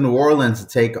 heading to New Orleans to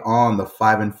take on the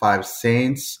 5-5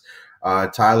 Saints.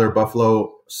 Tyler,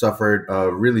 Buffalo suffered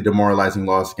a really demoralizing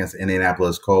loss against the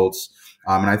Indianapolis Colts.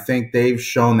 And I think they've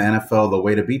shown the NFL the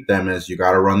way to beat them is you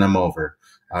got to run them over.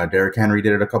 Derrick Henry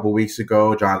did it a couple weeks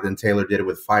ago. Jonathan Taylor did it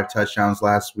with 5 touchdowns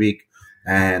last week.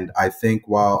 And I think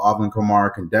while Alvin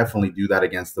Kamara can definitely do that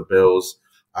against the Bills,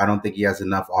 I don't think he has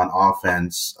enough on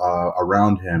offense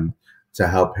around him to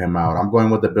help him out. I'm going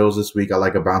with the Bills this week. I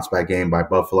like a bounce-back game by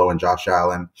Buffalo and Josh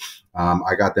Allen.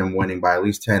 I got them winning by at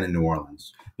least 10 in New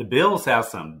Orleans. The Bills have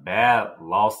some bad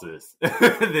losses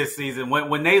this season.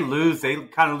 When they lose, they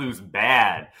kind of lose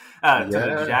bad to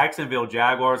the Jacksonville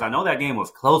Jaguars. I know that game was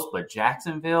close, but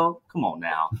Jacksonville, come on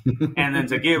now. And then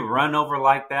to get run over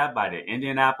like that by the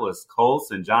Indianapolis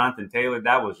Colts and Jonathan Taylor,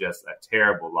 that was just a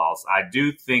terrible loss. I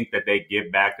do think that they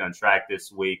get back on track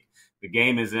this week. The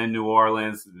game is in New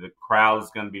Orleans. The crowd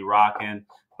is going to be rocking.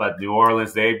 But New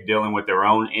Orleans, they're dealing with their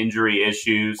own injury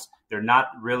issues. They're not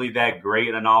really that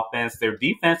great on offense. Their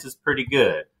defense is pretty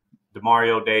good.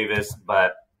 DeMario Davis.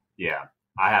 But, yeah,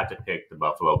 I have to pick the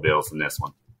Buffalo Bills in this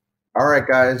one. All right,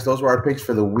 guys. Those were our picks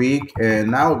for the week.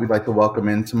 And now we'd like to welcome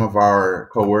in some of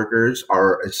our coworkers,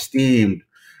 our esteemed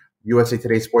USA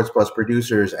Today Sports Plus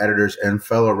producers, editors, and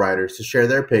fellow writers to share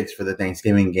their picks for the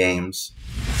Thanksgiving games.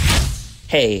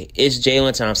 Hey, it's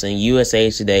Jalen Thompson,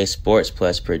 USA Today Sports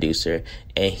Plus producer,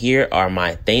 and here are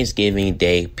my Thanksgiving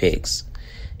Day picks.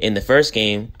 In the first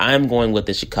game, I'm going with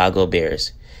the Chicago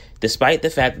Bears. Despite the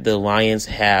fact that the Lions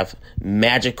have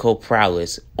magical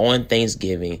prowess on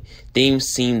Thanksgiving, things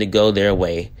seem to go their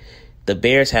way. The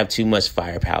Bears have too much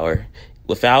firepower.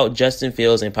 Without Justin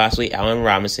Fields and possibly Allen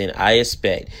Robinson, I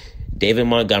expect David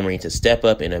Montgomery to step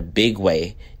up in a big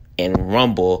way and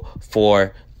rumble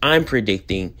for, I'm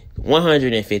predicting,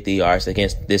 150 yards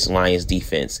against this Lions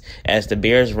defense as the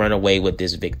Bears run away with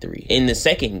this victory. In the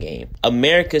second game,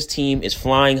 America's team is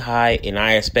flying high, and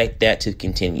I expect that to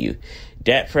continue.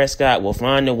 Dak Prescott will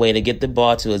find a way to get the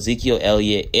ball to Ezekiel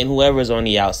Elliott and whoever's on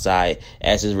the outside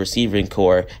as his receiving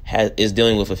core is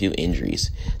dealing with a few injuries.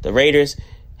 The Raiders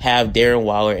have Darren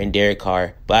Waller and Derek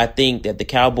Carr, but I think that the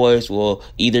Cowboys will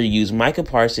either use Micah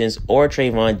Parsons or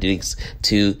Trayvon Diggs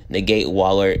to negate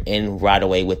Waller and ride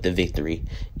away with the victory.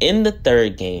 In the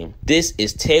third game, this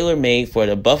is tailor-made for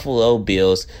the Buffalo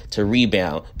Bills to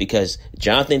rebound because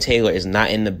Jonathan Taylor is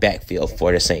not in the backfield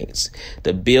for the Saints.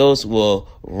 The Bills will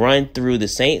run through the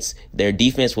Saints, their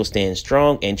defense will stand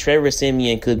strong, and Trevor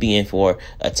Siemian could be in for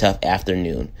a tough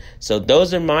afternoon. So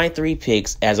those are my 3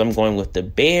 picks as I'm going with the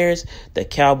Bears, the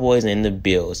Cowboys, and the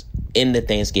Bills in the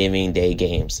Thanksgiving Day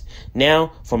games.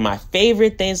 Now, for my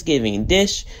favorite Thanksgiving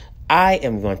dish, I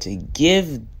am going to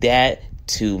give that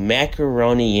to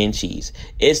macaroni and cheese.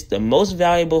 It's the most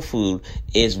valuable food.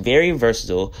 It's very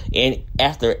versatile. And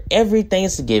after every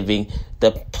Thanksgiving,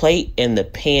 the plate and the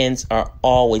pans are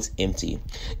always empty.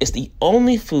 It's the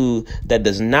only food that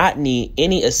does not need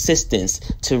any assistance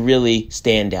to really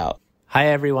stand out. Hi,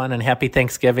 everyone, and happy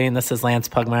Thanksgiving. This is Lance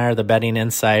Pugmire, the betting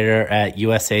insider at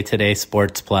USA Today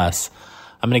Sports Plus.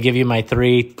 I'm going to give you my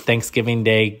 3 Thanksgiving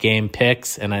Day game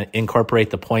picks, and I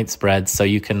incorporate the point spreads so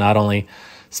you can not only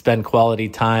spend quality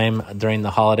time during the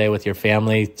holiday with your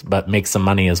family, but make some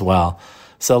money as well.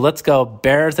 So let's go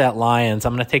Bears at Lions.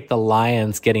 I'm going to take the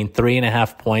Lions getting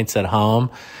 3.5 points at home.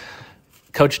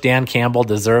 Coach Dan Campbell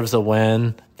deserves a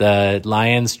win. The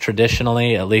Lions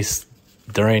traditionally, at least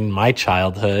during my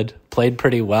childhood, played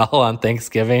pretty well on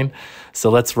Thanksgiving.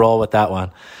 So let's roll with that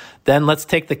one. Then let's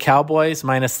take the Cowboys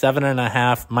minus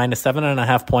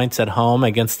 7.5 points at home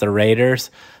against the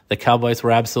Raiders. The Cowboys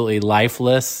were absolutely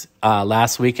lifeless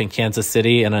last week in Kansas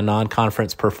City in a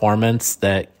non-conference performance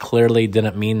that clearly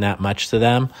didn't mean that much to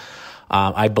them.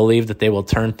 I believe that they will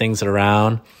turn things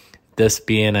around, this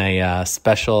being a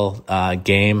special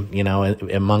game,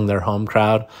 among their home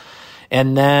crowd.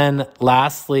 And then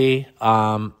lastly,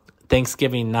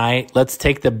 Thanksgiving night, let's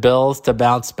take the Bills to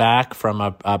bounce back from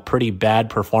a pretty bad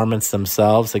performance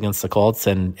themselves against the Colts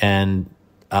and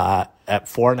at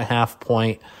 4.5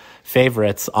 point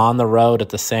favorites on the road at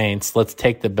the Saints. Let's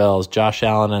take the Bills. Josh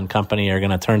Allen and company are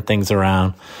going to turn things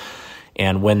around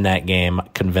and win that game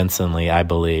convincingly, I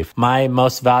believe. My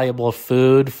most valuable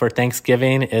food for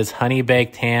Thanksgiving is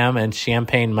honey-baked ham and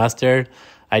champagne mustard.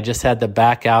 I just had to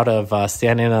back out of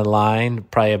standing in line,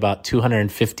 probably about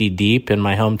 250 deep in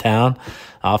my hometown.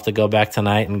 I'll have to go back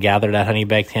tonight and gather that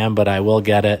honey-baked ham, but I will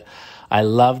get it. I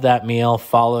love that meal,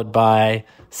 followed by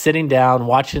sitting down,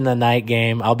 watching the night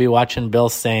game. I'll be watching Bill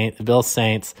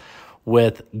Saints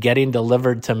with getting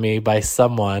delivered to me by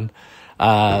someone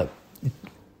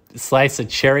slice of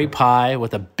cherry pie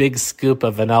with a big scoop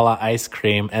of vanilla ice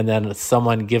cream, and then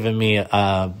someone giving me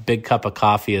a big cup of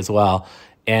coffee as well.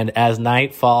 And as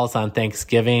night falls on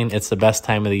Thanksgiving, it's the best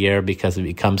time of the year because it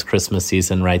becomes Christmas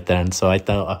season right then. So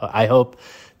I hope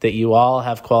that you all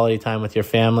have quality time with your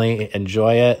family.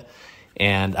 Enjoy it.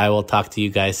 And I will talk to you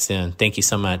guys soon. Thank you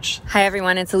so much. Hi,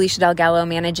 everyone. It's Alicia Delgallo,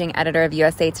 managing editor of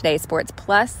USA Today Sports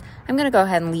Plus. I'm going to go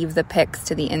ahead and leave the picks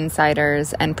to the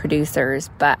insiders and producers,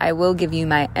 but I will give you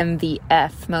my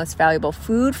MVF, most valuable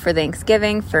food for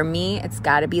Thanksgiving. For me, it's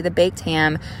got to be the baked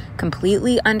ham.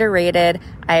 Completely underrated.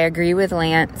 I agree with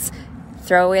Lance.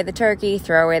 Throw away the turkey,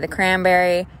 throw away the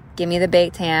cranberry. Give me the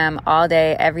baked ham all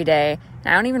day, every day.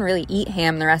 I don't even really eat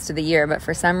ham the rest of the year, but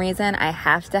for some reason, I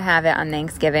have to have it on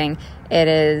Thanksgiving. It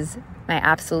is my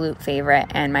absolute favorite,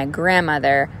 and my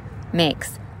grandmother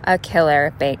makes a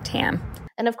killer baked ham.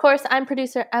 And of course, I'm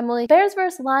producer Emily. Bears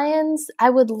versus Lions, I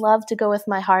would love to go with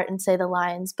my heart and say the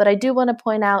Lions, but I do want to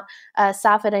point out,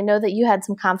 Safid, I know that you had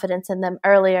some confidence in them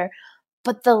earlier,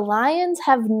 but the Lions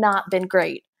have not been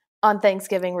great on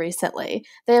Thanksgiving recently.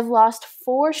 They have lost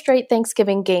 4 straight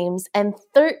Thanksgiving games and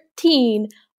 13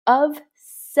 of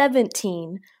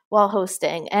 17 while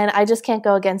hosting. And I just can't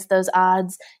go against those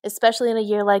odds, especially in a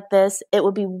year like this. It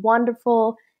would be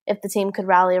wonderful if the team could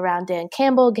rally around Dan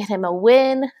Campbell, get him a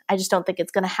win. I just don't think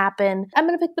it's going to happen. I'm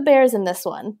going to pick the Bears in this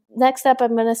one. Next up,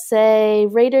 I'm going to say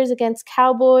Raiders against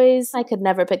Cowboys. I could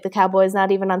never pick the Cowboys, not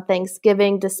even on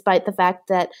Thanksgiving, despite the fact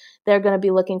that they're going to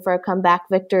be looking for a comeback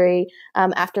victory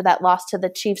after that loss to the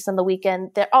Chiefs on the weekend.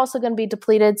 They're also going to be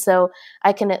depleted, so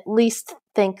I can at least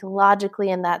think logically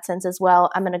in that sense as well.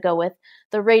 I'm going to go with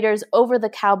the Raiders over the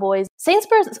Cowboys. Saints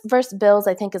versus Bills,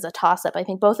 I think, is a toss-up. I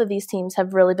think both of these teams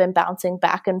have really been bouncing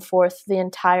back and forth the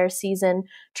entire season,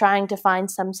 trying to find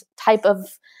some type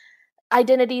of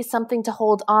identity, something to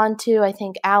hold on to. I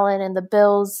think Allen and the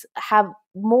Bills have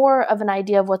more of an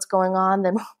idea of what's going on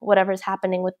than whatever's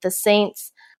happening with the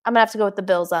Saints. I'm going to have to go with the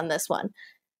Bills on this one.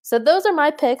 So those are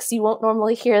my picks. You won't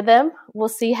normally hear them. We'll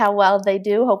see how well they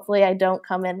do. Hopefully I don't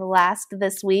come in last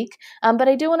this week. But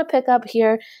I do want to pick up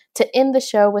here to end the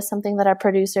show with something that our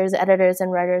producers, editors,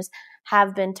 and writers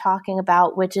have been talking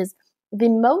about, which is the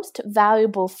most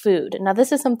valuable food. Now,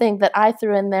 this is something that I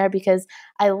threw in there because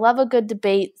I love a good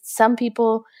debate. Some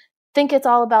people think it's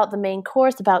all about the main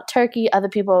course, about turkey. Other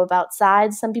people about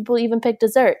sides. Some people even pick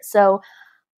dessert. So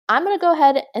I'm going to go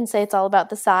ahead and say it's all about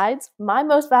the sides. My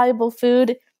most valuable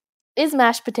food is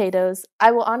mashed potatoes.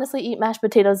 I will honestly eat mashed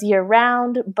potatoes year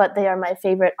round, but they are my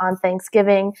favorite on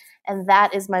Thanksgiving, and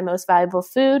that is my most valuable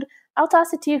food. I'll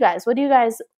toss it to you guys.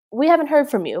 We haven't heard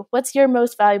from you. What's your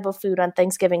most valuable food on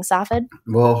Thanksgiving, Safid?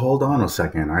 Well, hold on a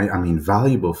second. I mean,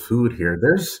 valuable food here.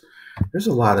 There's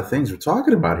a lot of things we're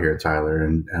talking about here, Tyler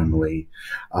and Emily.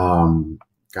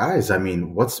 Guys, I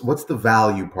mean, what's the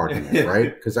value part in it,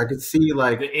 right? Because I could see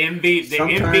like the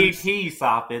MVP,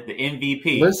 Safid, the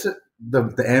MVP. Listen, the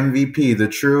MVP, the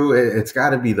true. It's got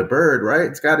to be the bird, right?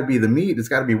 It's got to be the meat. It's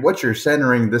got to be what you're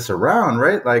centering this around,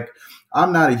 right? Like,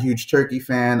 I'm not a huge turkey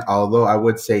fan, although I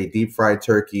would say deep fried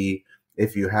turkey,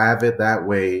 if you have it that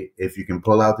way, if you can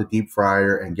pull out the deep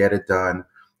fryer and get it done,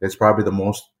 it's probably the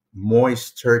most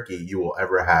moist turkey you will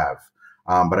ever have.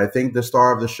 But I think the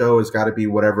star of the show has got to be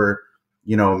whatever,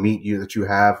 meat that you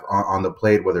have on the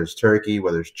plate, whether it's turkey,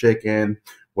 whether it's chicken,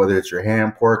 whether it's your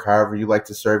ham, pork, however you like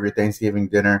to serve your Thanksgiving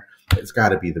dinner. It's got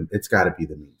to be the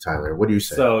meat, Tyler. What do you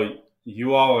say? So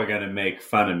you all are going to make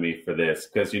fun of me for this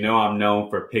because I'm known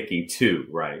for picking two,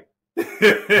 right?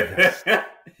 Yes,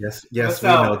 we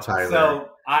know, Tyler. So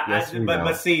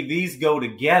but see, these go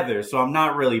together, so I'm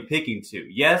not really picking two.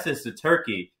 Yes, it's the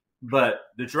turkey, but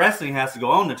the dressing has to go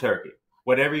on the turkey.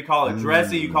 Whatever you call it,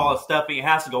 dressing, you call it stuffing, it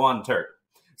has to go on the turkey.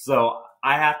 So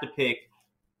I have to pick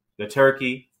the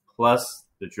turkey plus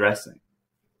the dressing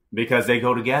because they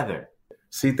go together.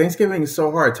 See, Thanksgiving is so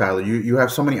hard, Tyler. You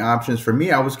have so many options. For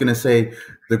me, I was going to say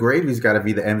the gravy's got to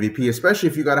be the MVP, especially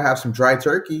if you got to have some dry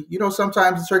turkey.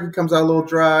 Sometimes the turkey comes out a little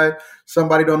dry.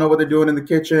 Somebody don't know what they're doing in the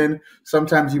kitchen.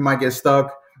 Sometimes you might get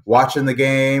stuck watching the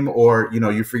game or,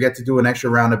 you forget to do an extra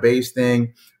round of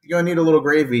basting. You're going to need a little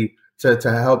gravy to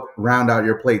help round out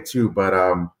your plate too. But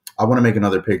I want to make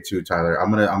another pick too, Tyler.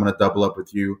 I'm gonna double up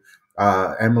with you.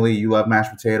 Emily, you love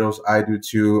mashed potatoes. I do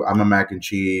too. I'm a mac and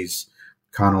cheese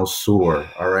connoisseur.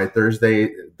 All right.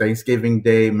 Thanksgiving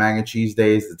Day, mac and cheese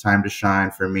day is the time to shine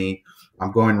for me.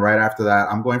 I'm going right after that.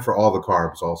 I'm going for all the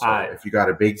carbs also. If you got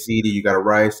a baked ziti, you got a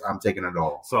rice, I'm taking it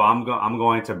all. So I'm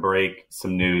going to break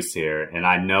some news here, and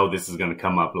I know this is going to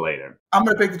come up later. I'm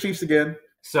going to pick the Chiefs again.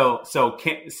 So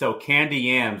candy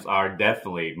yams are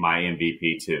definitely my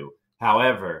MVP too.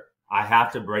 However, I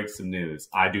have to break some news.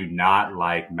 I do not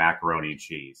like macaroni and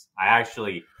cheese. I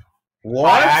actually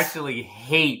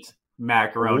hate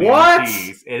macaroni and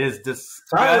cheese. It is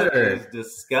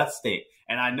disgusting.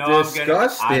 And I know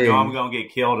I'm gonna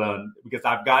get killed on because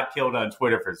I've got killed on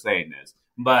Twitter for saying this.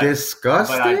 But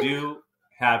disgusting. But I do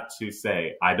have to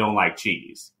say I don't like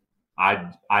cheese.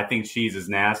 I think cheese is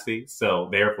nasty, so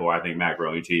therefore I think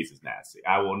macaroni and cheese is nasty.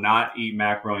 I will not eat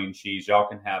macaroni and cheese. Y'all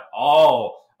can have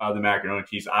all of the macaroni and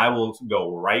cheese. I will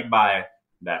go right by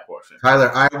that portion.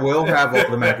 Tyler, I will have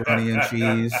all the macaroni and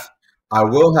cheese. I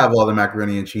will have all the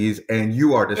macaroni and cheese, and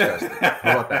you are disgusting.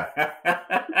 How about that?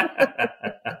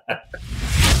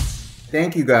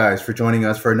 Thank you guys for joining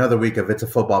us for another week of It's a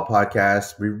Football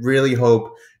Podcast. We really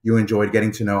hope you enjoyed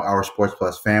getting to know our Sports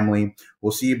Plus family.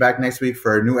 We'll see you back next week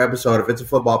for a new episode of It's a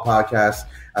Football Podcast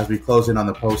as we close in on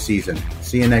the postseason.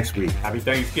 See you next week. Happy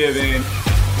Thanksgiving.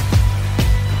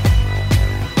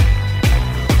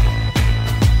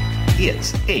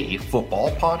 It's a Football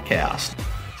Podcast.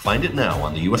 Find it now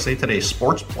on the USA Today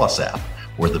Sports Plus app,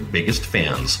 where the biggest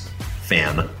fans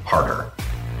fan harder.